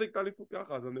השופט לא מחזיק את האליפות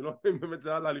ככה, אז אני לא יודע אם באמת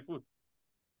זה על האליפות.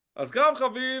 אז קרב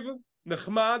חביב,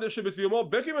 נחמד, שבסיומו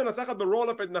בקי מנצחת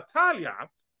ברול-אפ את נטליה,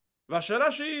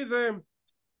 והשאלה שהיא זה,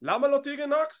 למה לא טיגן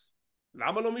נוקס?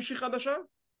 למה לא מישהי חדשה?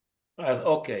 אז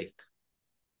אוקיי,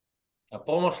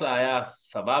 הפרומו שלה היה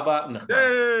סבבה, נחמד.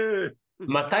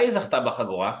 מתי היא זכתה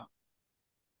בחגורה?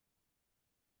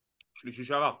 שלישי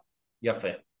שעבר. יפה.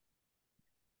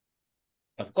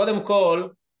 אז קודם כל,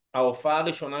 ההופעה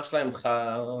הראשונה שלה עם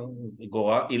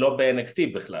חגורה היא לא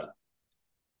ב-NXT בכלל.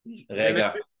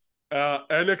 רגע.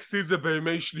 NXT זה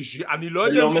בימי שלישי, אני לא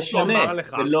יודע מי שאומר לך.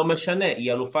 זה לא משנה,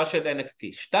 היא אלופה של NXT.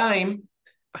 2,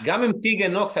 גם אם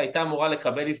טיגן נוקס הייתה אמורה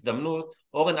לקבל הזדמנות,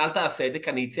 אורן אל תעשה את זה כי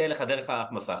אני אצא אליך דרך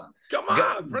המסך.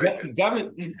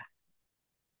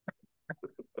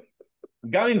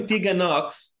 גם אם טיגן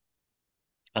נוקס,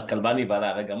 הכלבה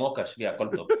נבעלה, רגע מוקה, שבי, הכל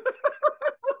טוב.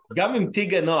 גם אם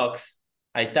טיגן נוקס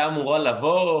הייתה אמורה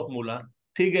לבוא מולה,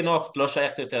 טיגן נוקס לא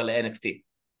שייכת יותר ל-NXT.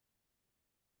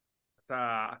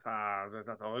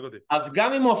 אתה הורג אותי. אז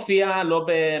גם אם הופיעה לא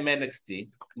ב-NXT,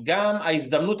 גם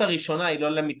ההזדמנות הראשונה היא לא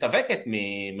למתאבקת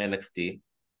מ-NXT,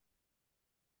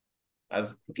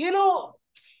 אז כאילו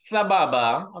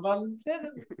סבבה, אבל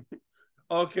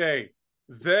אוקיי,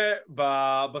 זה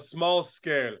ב-small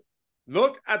scale.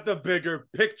 Look at the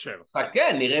bigger picture.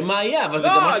 חכה, נראה מה היה, אבל זה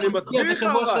גם מה שמציע את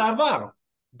השבוע שעבר.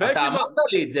 אתה אמרת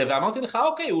לי את זה, ואמרתי לך,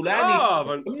 אוקיי, אולי אני... לא,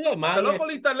 אבל אתה לא יכול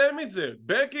להתעלם מזה.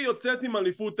 בקי יוצאת עם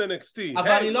אליפות NXT.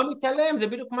 אבל אני לא מתעלם, זה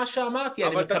בדיוק מה שאמרתי.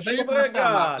 אבל תקשיב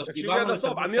רגע, תקשיב לי עד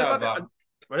הסוף.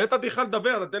 אני נתתי לך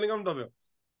לדבר, תתן לי גם לדבר.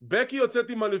 בקי יוצאת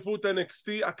עם אליפות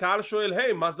NXT, הקהל שואל,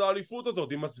 היי, מה זו האליפות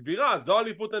הזאת? היא מסבירה, זו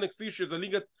אליפות NXT שזה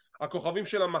ליגת הכוכבים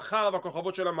של המחר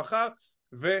והכוכבות של המחר,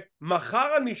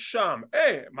 ומחר אני שם.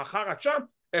 מחר את שם?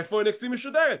 איפה NXT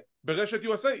משודרת? ברשת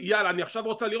USA, יאללה, אני עכשיו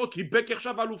רוצה לראות, כי בקי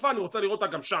עכשיו אלופה, אני רוצה לראות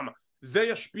אותה גם שם. זה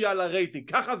ישפיע על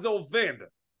הרייטינג, ככה זה עובד.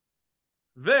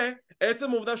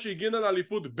 ועצם העובדה שהגינה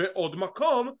לאליפות בעוד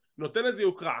מקום, נותן איזה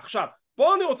יוקרה. עכשיו,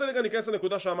 פה אני רוצה להיכנס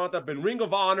לנקודה שאמרת, בין Ring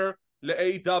of Honor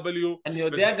ל-AW. אני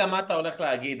יודע גם מה אתה הולך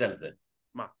להגיד על זה.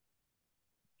 מה?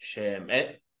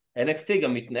 ש-NXT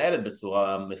גם מתנהלת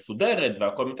בצורה מסודרת,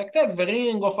 והכל מתקתק,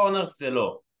 ו-Ring of Honor זה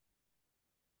לא.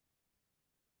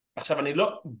 עכשיו אני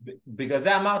לא, בגלל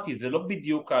זה אמרתי, זה לא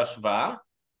בדיוק ההשוואה,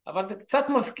 אבל זה קצת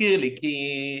מזכיר לי, כי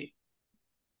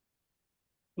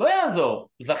לא יעזור,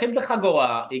 זכית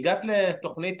בחגורה, הגעת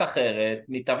לתוכנית אחרת,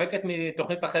 מתאבקת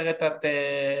מתוכנית אחרת, את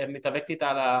מתאבקת איתה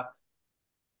על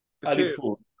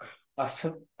האליפות.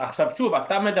 עכשיו שוב,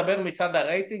 אתה מדבר מצד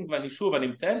הרייטינג, ואני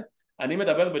מציין, אני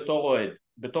מדבר בתור אוהד,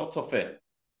 בתור צופה.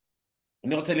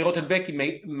 אני רוצה לראות את בקי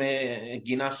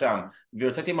מגינה שם,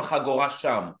 ויוצאת עם החגורה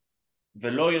שם.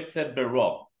 ולא יוצאת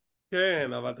ברוב.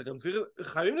 כן, אבל אתה גם צריך,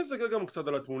 חייבים להסתכל גם קצת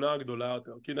על התמונה הגדולה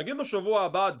יותר, כי נגיד בשבוע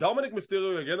הבא דומיניק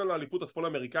מיסטריו יגן על האליפות הצפון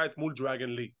אמריקאית מול דרגן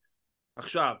לי.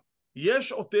 עכשיו,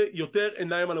 יש יותר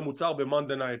עיניים על המוצר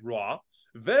ב-Monday Night Raw,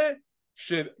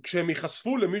 וכשהם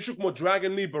ייחשפו למישהו כמו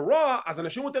דרגן לי ב-Raw, אז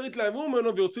אנשים יותר יתלהבו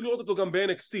ממנו ויוצאים לראות אותו גם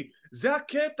ב-NXT. זה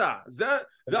הקטע, זה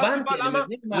הסיבה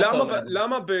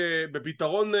למה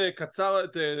בפתרון קצר,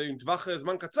 עם טווח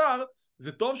זמן קצר,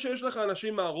 זה טוב שיש לך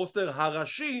אנשים מהרוסטר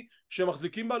הראשי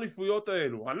שמחזיקים באליפויות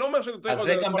האלו. אני לא אומר שזה אז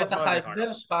זה גם בטח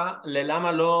ההסבר שלך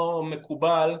ללמה לא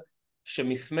מקובל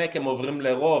שמסמק הם עוברים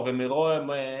לרו ומרו הם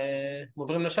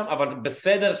עוברים לשם, אבל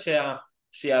בסדר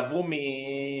שיעברו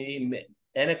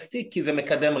מ-NXT כי זה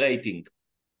מקדם רייטינג.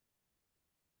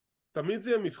 תמיד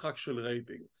זה יהיה משחק של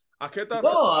רייטינג. הקטע...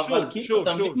 לא, אבל שוב.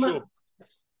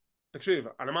 תקשיב,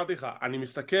 אני אמרתי לך, אני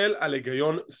מסתכל על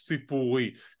היגיון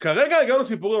סיפורי. כרגע היגיון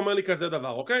הסיפורי אומר לי כזה דבר,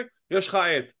 אוקיי? יש לך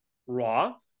את Raw,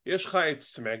 יש לך את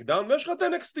סמקדאון, ויש לך את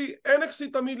NXT.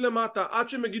 NXT תמיד למטה, עד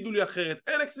שהם יגידו לי אחרת.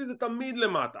 NXT זה תמיד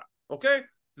למטה, אוקיי?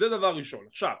 זה דבר ראשון.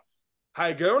 עכשיו,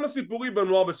 ההיגיון הסיפורי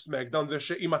בנוע בסמקדאון זה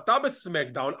שאם אתה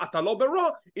בסמקדאון אתה לא ברו,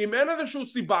 אם אין איזושהי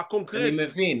סיבה קונקרטית.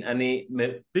 אני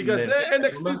מבין, בגלל זה מבין.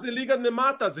 NXT זה ליגת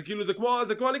למטה, זה כאילו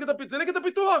זה כמו ליגת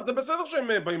הפיתוח, זה בסדר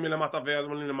שהם באים מלמטה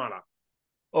ועולים למעלה.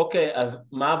 אוקיי, אז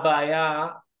מה הבעיה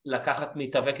לקחת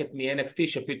מתאבקת מ-NXT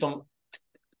שפתאום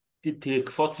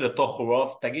תקפוץ לתוך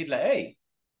רוב, תגיד לה, היי,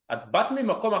 את באת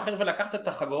ממקום אחר ולקחת את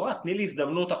החגורה, תני לי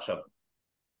הזדמנות עכשיו.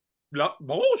 לא,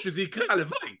 ברור שזה יקרה,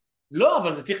 הלוואי. לא,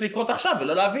 אבל זה צריך לקרות עכשיו,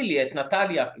 ולא להביא לי את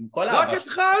נטליה עם כל רק האהבה.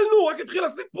 התחלנו, רק התחיל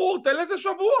הסיפור, תן לזה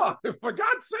שבוע.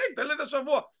 פגעת סייק, תן לזה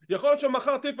שבוע. יכול להיות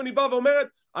שמחר טיפני באה ואומרת,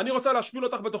 אני רוצה להשפיל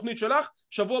אותך בתוכנית שלך,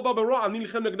 שבוע הבא ברוע, אני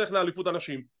נלחם נגדך לאליפות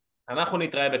הנשים. אנחנו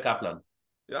נתראה בקפלן.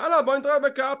 יאללה, בוא נתראה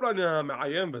בקפלן,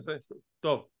 מאיים וזה.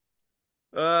 טוב.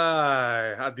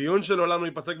 הדיון של עולם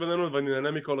ייפסק בינינו ואני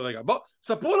נהנה מכל רגע. בוא,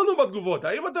 ספרו לנו בתגובות,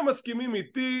 האם אתם מסכימים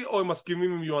איתי או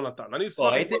מסכימים עם יונתן? אני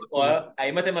אשמח או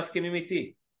האם אתם מסכימים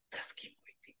איתי? תסכימו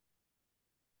איתי.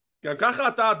 כן, ככה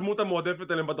אתה הדמות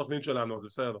המועדפת אליהם בתוכנית שלנו, זה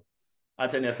בסדר.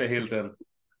 עד שאני אעשה הילטון.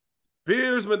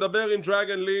 פירס מדבר עם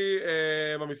דרגן לי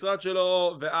במשרד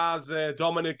שלו, ואז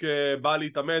דומיניק בא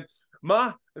להתאמת. מה?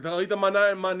 אתה ראית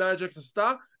מה נייה ג'קס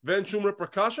עשתה? ואין שום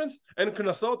רפרקשנס? אין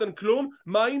כנסות? אין כלום?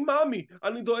 מה עם מאמי?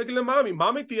 אני דואג למאמי,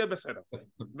 מאמי תהיה בסדר.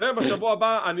 ובשבוע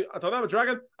הבא, אתה יודע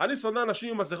בדרגן, אני שונא אנשים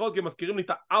עם מסכות כי הם מזכירים לי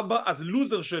את האבא אז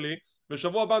לוזר שלי,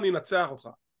 ושבוע הבא אני אנצח אותך.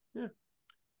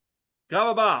 קרב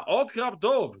הבא, עוד קרב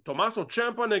טוב, תומאסו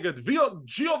צ'מפה נגד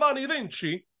ג'יובאני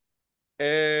וינצ'י,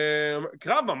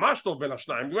 קרב ממש טוב בין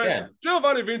השניים.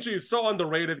 ג'יובאני וינצ'י is so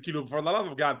underrated, כאילו for the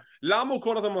love of God, למה הוא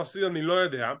כל הזמן מפסיד אני לא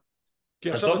יודע.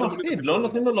 אז לא מפסיד, לא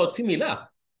נותנים לו להוציא מילה.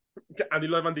 אני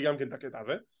לא הבנתי גם כן את הקטע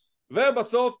הזה.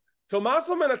 ובסוף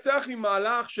תומאסו מנצח עם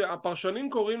מהלך שהפרשנים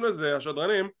קוראים לזה,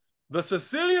 השדרנים, The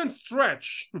Sicilian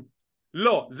Stretch.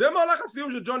 לא, זה מהלך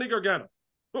הסיום של ג'וני גרגנו,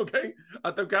 אוקיי?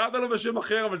 אתם קראת לו בשם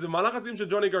אחר, אבל זה מהלך הסיום של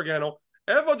ג'וני גרגנו.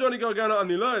 איפה ג'וני גרגנו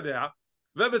אני לא יודע.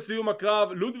 ובסיום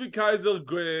הקרב לודוויג קייזר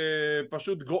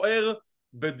פשוט גוער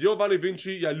בג'יובאני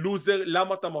וינצ'י, יא לוזר,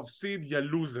 למה אתה מפסיד יא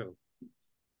לוזר.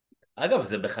 אגב,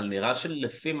 זה בכלל נראה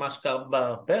שלפי מה שקרה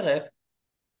בפרק,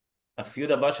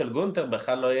 הפיוד הבא של גונטר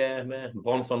בכלל לא יהיה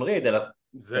ברונסון ריד, אלא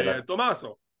זה יהיה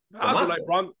תומאסו. ואז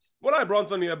אולי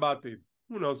ברונסון יהיה בעתיד.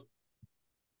 Who knows.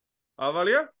 אבל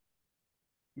יהיה.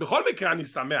 בכל מקרה אני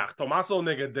שמח. תומאסו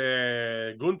נגד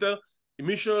גונטר. אם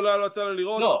מישהו לא יצא לו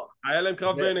לראות, לא, היה להם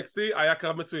קרב ב-NXT, היה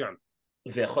קרב מצוין.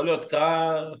 זה יכול להיות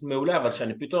קרב מעולה, אבל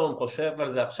שאני פתאום חושב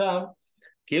על זה עכשיו,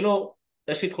 כאילו,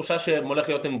 יש לי תחושה שהולך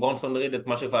להיות עם ברונסון ריד את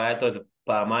מה שכבר היה איתו איזה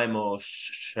פעמיים או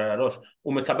שלוש.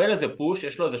 הוא מקבל איזה פוש,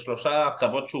 יש לו איזה 3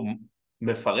 קרבות שהוא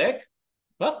מפרק,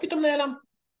 ואז פתאום נעלם.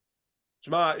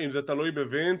 תשמע, אם זה תלוי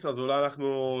בווינס, אז אולי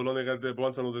אנחנו לא נראה את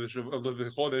ברונסון עוד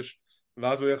איזה חודש,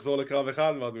 ואז הוא יחזור לקרב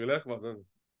אחד, ואז הוא ילך, ואז...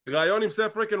 ראיון עם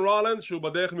סף פריקן רולנס, שהוא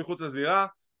בדרך מחוץ לזירה,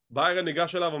 ביירן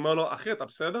ניגש אליו ואומר לו, אחי, אתה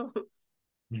בסדר?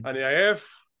 אני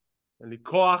עייף, אין לי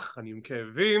כוח, אני עם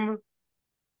כאבים,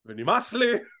 ונמאס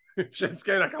לי,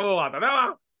 שינסקי נקמורה, אתה יודע מה?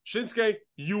 שינסקי,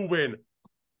 you win.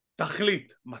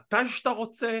 תחליט, מתי שאתה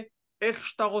רוצה, איך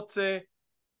שאתה רוצה,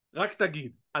 רק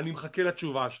תגיד, אני מחכה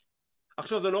לתשובה שלי.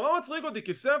 עכשיו זה נורא מצחיק אותי,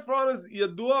 כי סף רולנס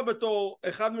ידוע בתור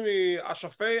אחד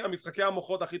מאשפי המשחקי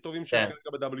המוחות הכי טובים שיש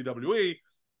כרגע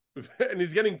ב-WWE, and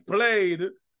he's getting played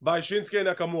by שינסקי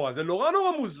נקמורה. זה נורא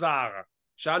מוזר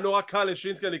שהיה נורא קל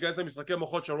לשינסקי להיכנס למשחקי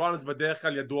מוחות של רולנס בדרך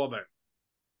כלל ידוע בהם.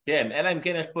 כן, אלא אם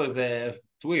כן יש פה איזה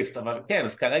טוויסט, אבל כן,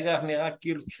 אז כרגע נראה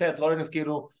כאילו סט רולנס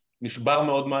כאילו נשבר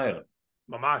מאוד מהר.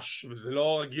 ממש, וזה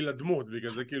לא רגיל לדמות, בגלל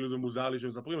זה כאילו זה מוזר לי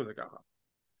שמספרים את זה ככה.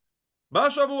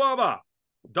 בשבוע הבא,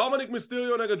 דומיניק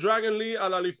מיסטריו נגד דרגן לי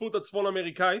על האליפות הצפון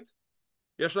אמריקאית.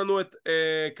 יש לנו את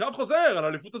קרב חוזר על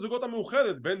אליפות הזוגות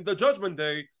המאוחדת בין The Judgment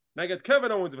Day נגד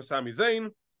קווין אורנס וסמי זיין.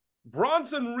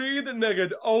 ברונסון ריד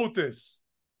נגד אוטיס.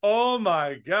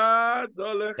 אומייגאד,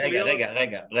 הולך להיות...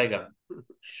 רגע.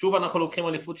 שוב אנחנו לוקחים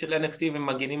אליפות של NXT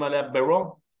ומגינים עליה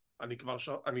ברום?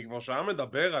 אני כבר שעה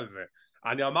מדבר על זה.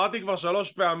 אני אמרתי כבר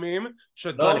 3 פעמים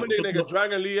שדומיניק נגד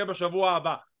דרגן לי יהיה בשבוע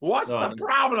הבא. What's the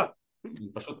problem?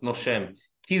 אני פשוט נושם.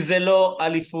 כי זה לא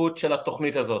אליפות של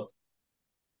התוכנית הזאת.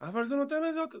 אבל זה נותן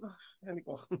את זה... אין לי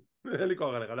כוח. אין לי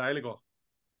כוח עליך, אין לי כוח.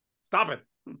 Stop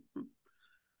it.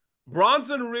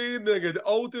 ברונסון ריד נגד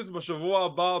אוטיס בשבוע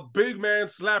הבא. Big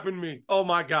man slapping me. Oh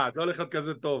my god. לא הולך להיות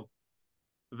כזה טוב.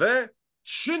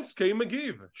 ושינסקי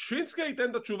מגיב. שינסקי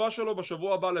ייתן את התשובה שלו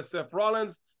בשבוע הבא לסף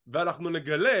רולנס, ואנחנו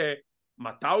נגלה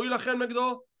מתי הוא ילחם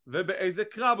נגדו ובאיזה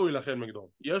קרב הוא ילחם נגדו.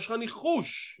 יש לך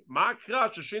ניחוש מה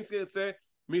הקרב ששינסקי יצא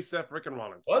מסף פריקן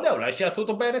רולנס? לא יודע, אולי שיעשו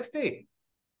אותו ב-NXT.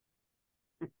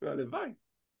 הלוואי.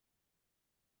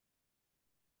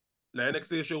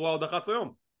 ל-NXT יש אירוע עוד 11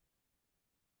 יום.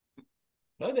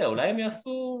 לא יודע, אולי הם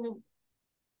יעשו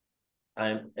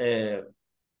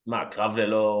מה, קרב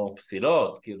ללא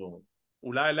פסילות? כאילו...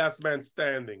 אולי last man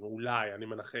standing, אולי, אני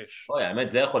מנחש. אוי,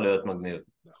 האמת, זה יכול להיות מגניב.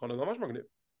 זה יכול להיות ממש מגניב.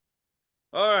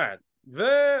 אורן,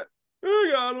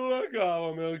 והגענו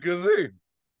לקרב המרכזי.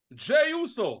 ג'יי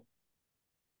אוסו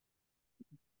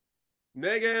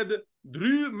נגד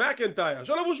דרו מקנטייר,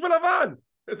 שלבוש בלבן!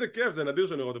 איזה כיף, זה נדיר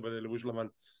שאני רואה אותו בלבוש לבן.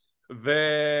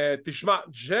 ותשמע,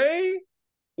 ג'יי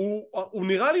הוא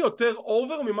נראה לי יותר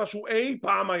אובר ממה שהוא אי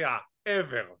פעם היה,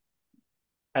 ever.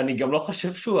 אני גם לא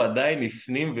חושב שהוא עדיין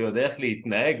הפנים ויודע איך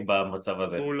להתנהג במצב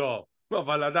הזה. הוא לא,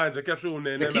 אבל עדיין זה כיף שהוא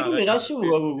נהנה וכאילו מהרגע. נראה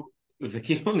שהוא...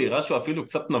 וכאילו נראה שהוא אפילו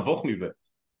קצת נבוך מזה.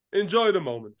 Enjoy the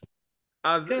moment.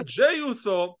 אז כן. ג'יי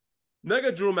אוסו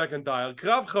נגד דרו מקנטייר,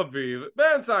 קרב חביב,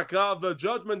 באמצע הקרב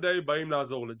ו-Judgment Day באים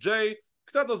לעזור לג'יי,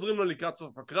 קצת עוזרים לו לקראת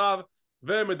סוף הקרב,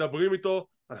 ומדברים איתו,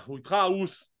 אנחנו איתך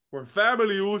אוס, we're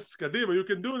family אוס, קדימה, you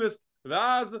can do this,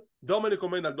 ואז דומיניק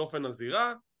עומד על דופן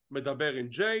הזירה, מדבר עם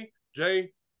ג'יי, ג'יי,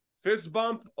 פיסט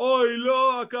באמפ, אוי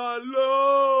לא, הקהל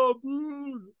לא,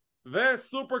 בוז,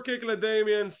 וסופר קיק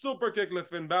לדמיאן, סופר קיק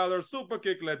לפין בלר, סופר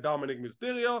קיק לדומיניק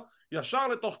מיסטריו, ישר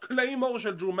לתוך קליימור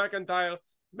של דרו מקנטייר,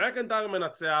 מקנטייר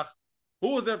מנצח,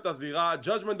 הוא עוזב את הזירה,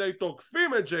 Judgment Day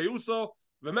תוקפים את ג'יי אוסו,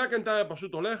 ומקנטייר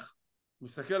פשוט הולך,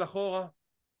 מסתכל אחורה,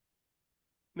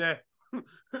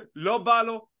 לא בא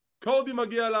לו, קודי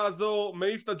מגיע לעזור,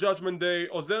 מעיף את ה-Judgment Day,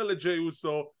 עוזר לג'יי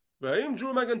אוסו, והאם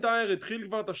דרו מקנטייר התחיל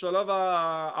כבר את השלב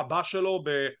הבא שלו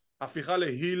בהפיכה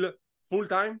להיל פול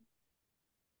טיים?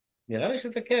 נראה לי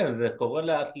שזה כן, זה קורה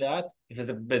לאט לאט,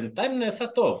 וזה בינתיים נעשה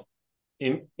טוב,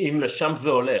 אם לשם זה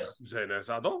הולך. זה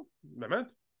נעשה טוב, באמת.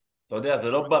 אתה יודע, זה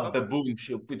לא בא בבום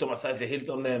שהוא פתאום עשה איזה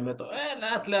הילטון מטו,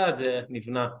 לאט לאט זה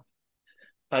נבנה.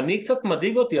 אני קצת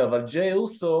מדאיג אותי, אבל ג'יי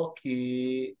אוסו,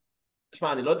 כי...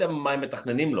 תשמע, אני לא יודע מה הם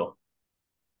מתכננים לו,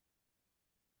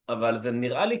 אבל זה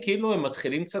נראה לי כאילו הם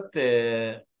מתחילים קצת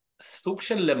סוג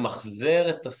של למחזר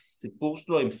את הסיפור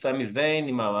שלו עם סמי זיין,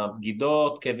 עם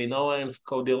הבגידות, קווין אורנס,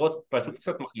 קודי רוץ, פשוט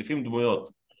קצת מחליפים דמויות.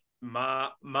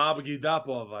 מה הבגידה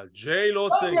פה אבל? ג'יי לא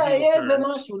עושה... לא יודע, יהיה זה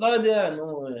משהו, לא יודע,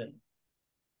 נו...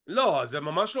 לא, זה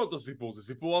ממש לא אותו סיפור, זה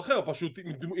סיפור אחר, פשוט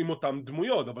עם אותם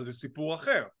דמויות, אבל זה סיפור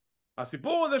אחר.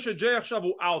 הסיפור הזה שג'יי עכשיו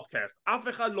הוא אאוטקאסט, אף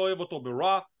אחד לא אוהב אותו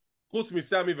ברע, חוץ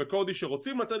מסמי וקודי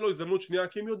שרוצים לתת לו הזדמנות שנייה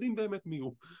כי הם יודעים באמת מי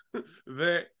הוא.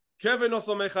 וקווין לא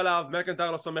סומך עליו,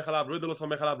 מקנטייר לא סומך עליו, רידל לא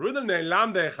סומך עליו, רידל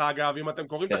נעלם דרך אגב, אם אתם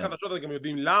קוראים את החדשות אתם גם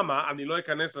יודעים למה, אני לא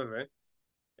אכנס לזה,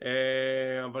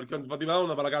 אבל כבר דיברנו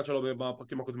על הבלגן שלו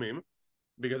בפרקים הקודמים,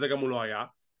 בגלל זה גם הוא לא היה.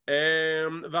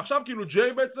 ועכשיו כאילו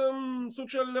ג'יי בעצם סוג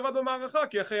של לבד במערכה,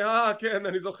 כי אחרי כן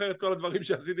אני זוכר את כל הדברים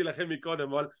שעשיתי לכם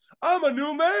מקודם, אבל I'm a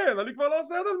new man, אני כבר לא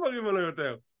עושה את הדברים האלה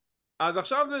יותר. אז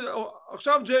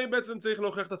עכשיו ג'יי בעצם צריך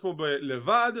להוכיח את עצמו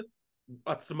לבד,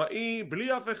 עצמאי,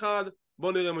 בלי אף אחד,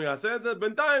 בוא נראה מי יעשה את זה.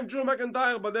 בינתיים דרו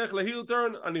מקנטייר בדרך להיל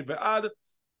טרן, אני בעד.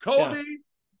 קודי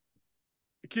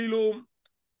כאילו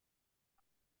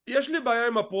יש לי בעיה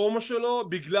עם הפרומו שלו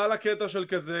בגלל הקטע של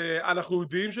כזה, אנחנו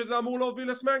יודעים שזה אמור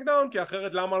להוביל לסמקדאון, כי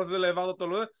אחרת למה זה העברת אותו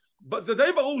לזה? זה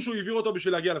די ברור שהוא העביר אותו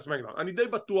בשביל להגיע לסמקדאון, אני די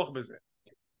בטוח בזה.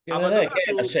 כנראה,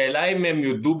 כן, השאלה אם הם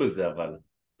יודו בזה אבל.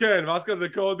 כן, ואז כזה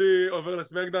קודי עובר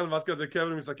לסמקדאון, ואז כזה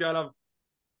קווין מסתכל עליו,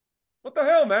 what the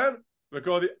hell man?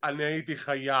 וקודי, אני הייתי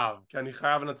חייב, כי אני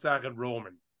חייב לנצח את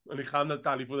רומן, אני חייב לנצח את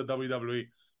האליפות ה-WWE,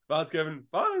 ואז קווין,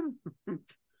 פיין.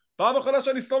 פעם אחרונה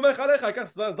שאני סומך עליך, כך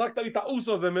זרקת לי את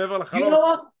האוסו הזה מעבר לחלום. You know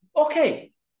what? אוקיי,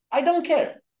 I don't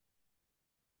care.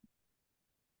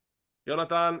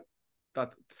 יונתן, אתה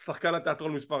שחקן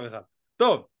התיאטרון מספר 1.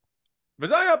 טוב,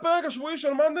 וזה היה הפרק השבועי של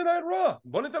Monday Night Raw.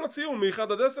 בוא ניתן לו ציון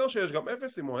מ-1-10 שיש גם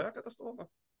 0 אם הוא היה קטסטרופה.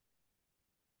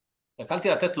 הקלתי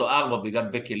לתת לו 4 בגלל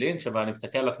בקי לינץ', אבל אני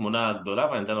מסתכל על התמונה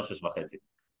הגדולה ואני אתן לו 6.5.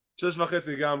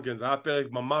 6.5 גם כן, זה היה פרק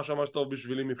ממש ממש טוב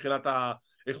בשבילי מבחינת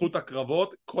איכות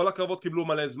הקרבות, כל הקרבות קיבלו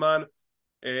מלא זמן,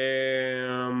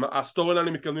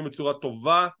 הסטורי-ליינים מתקדמים בצורה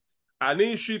טובה, אני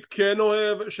אישית כן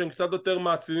אוהב שהם קצת יותר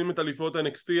מעצימים את אליפויות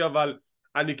NXT, אבל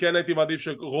אני כן הייתי מעדיף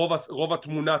שרוב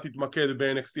התמונה תתמקד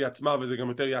ב-NXT עצמה וזה גם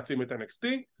יותר יעצים את NXT.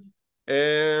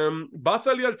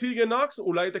 בסה לי על טיגן נוקס,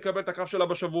 אולי תקבל את הקרב שלה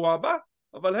בשבוע הבא,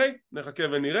 אבל היי, נחכה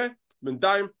ונראה.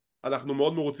 בינתיים אנחנו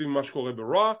מאוד מרוצים ממה שקורה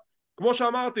ברוע. כמו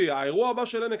שאמרתי, האירוע הבא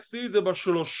של NXT זה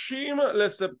ב-30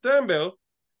 לספטמבר,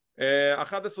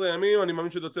 11 ימים, אני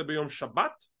מאמין שזה יוצא ביום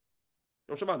שבת.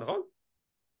 יום שבת, נכון?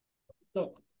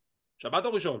 טוב. שבת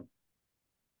או ראשון?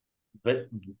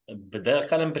 בדרך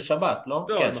כלל הם בשבת, לא?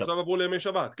 זהו, כן, הם עכשיו עברו לימי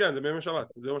שבת, כן, זה בימי שבת,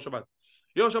 זה יום שבת.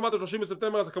 יום שבת ה-30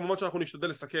 לספטמבר, אז כמובן שאנחנו נשתדל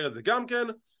לסקר את זה גם כן,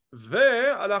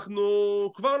 ואנחנו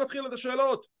כבר נתחיל את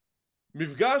השאלות.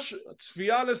 מפגש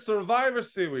צפייה ל-Survivor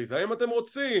Series, האם אתם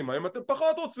רוצים, האם אתם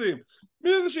פחות רוצים,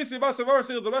 מאיזושהי סיבה Survivor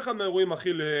Series זה לא אחד מהאירועים הכי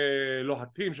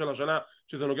לוהטים של השנה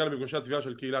שזה נוגע למפגשי הצפייה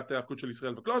של קהילת ההפקות של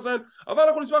ישראל וקלוזליין, אבל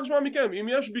אנחנו נשמח לשמוע מכם, אם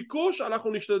יש ביקוש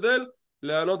אנחנו נשתדל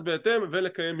לענות בהתאם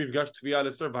ולקיים מפגש צפייה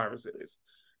ל-Survivor Series.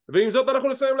 ועם זאת אנחנו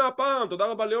נסיים להפעם, תודה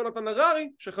רבה ליונתן הררי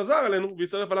שחזר אלינו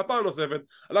ויצטרף על הפעם נוספת,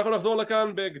 אנחנו נחזור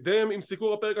לכאן בהקדם עם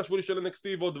סיקור הפרק השבועי של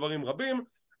NXT ועוד דברים רבים,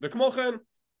 וכמו כן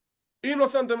אם לא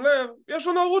שמתם לב, יש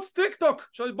לנו ערוץ טיק טוק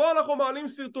שבו אנחנו מעלים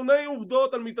סרטוני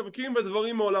עובדות על מתאבקים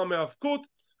ודברים מעולם ההאבקות,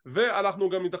 ואנחנו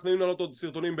גם מתכננים לעלות עוד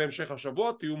סרטונים בהמשך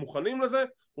השבוע, תהיו מוכנים לזה,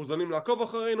 מוזמנים לעקוב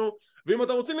אחרינו, ואם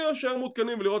אתם רוצים להישאר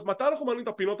מעודכנים ולראות מתי אנחנו מעלים את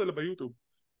הפינות האלה ביוטיוב,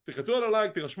 תחצו על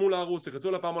הלייק, תירשמו לערוץ, תחצו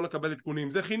על הפעמון לקבל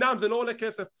עדכונים, זה חינם, זה לא עולה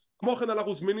כסף. כמו כן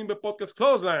אנחנו זמינים בפודקאסט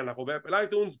קלוזליין, אנחנו באפל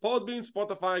אייטונס, פודבין,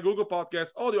 ספוטיפיי, גוגל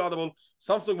פודקאסט, אודיו אדבול,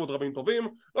 סמסונג ועוד רבים טובים.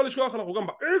 לא לשכוח, אנחנו גם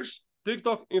באקס, טיק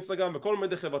טוק, אינסטגרם וכל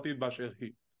מדיה חברתית באשר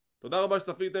היא. תודה רבה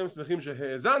שצפיתם, שמחים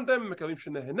שהאזנתם, מקווים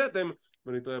שנהנתם,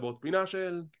 ונתראה בעוד פינה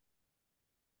של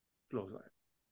קלוזליין.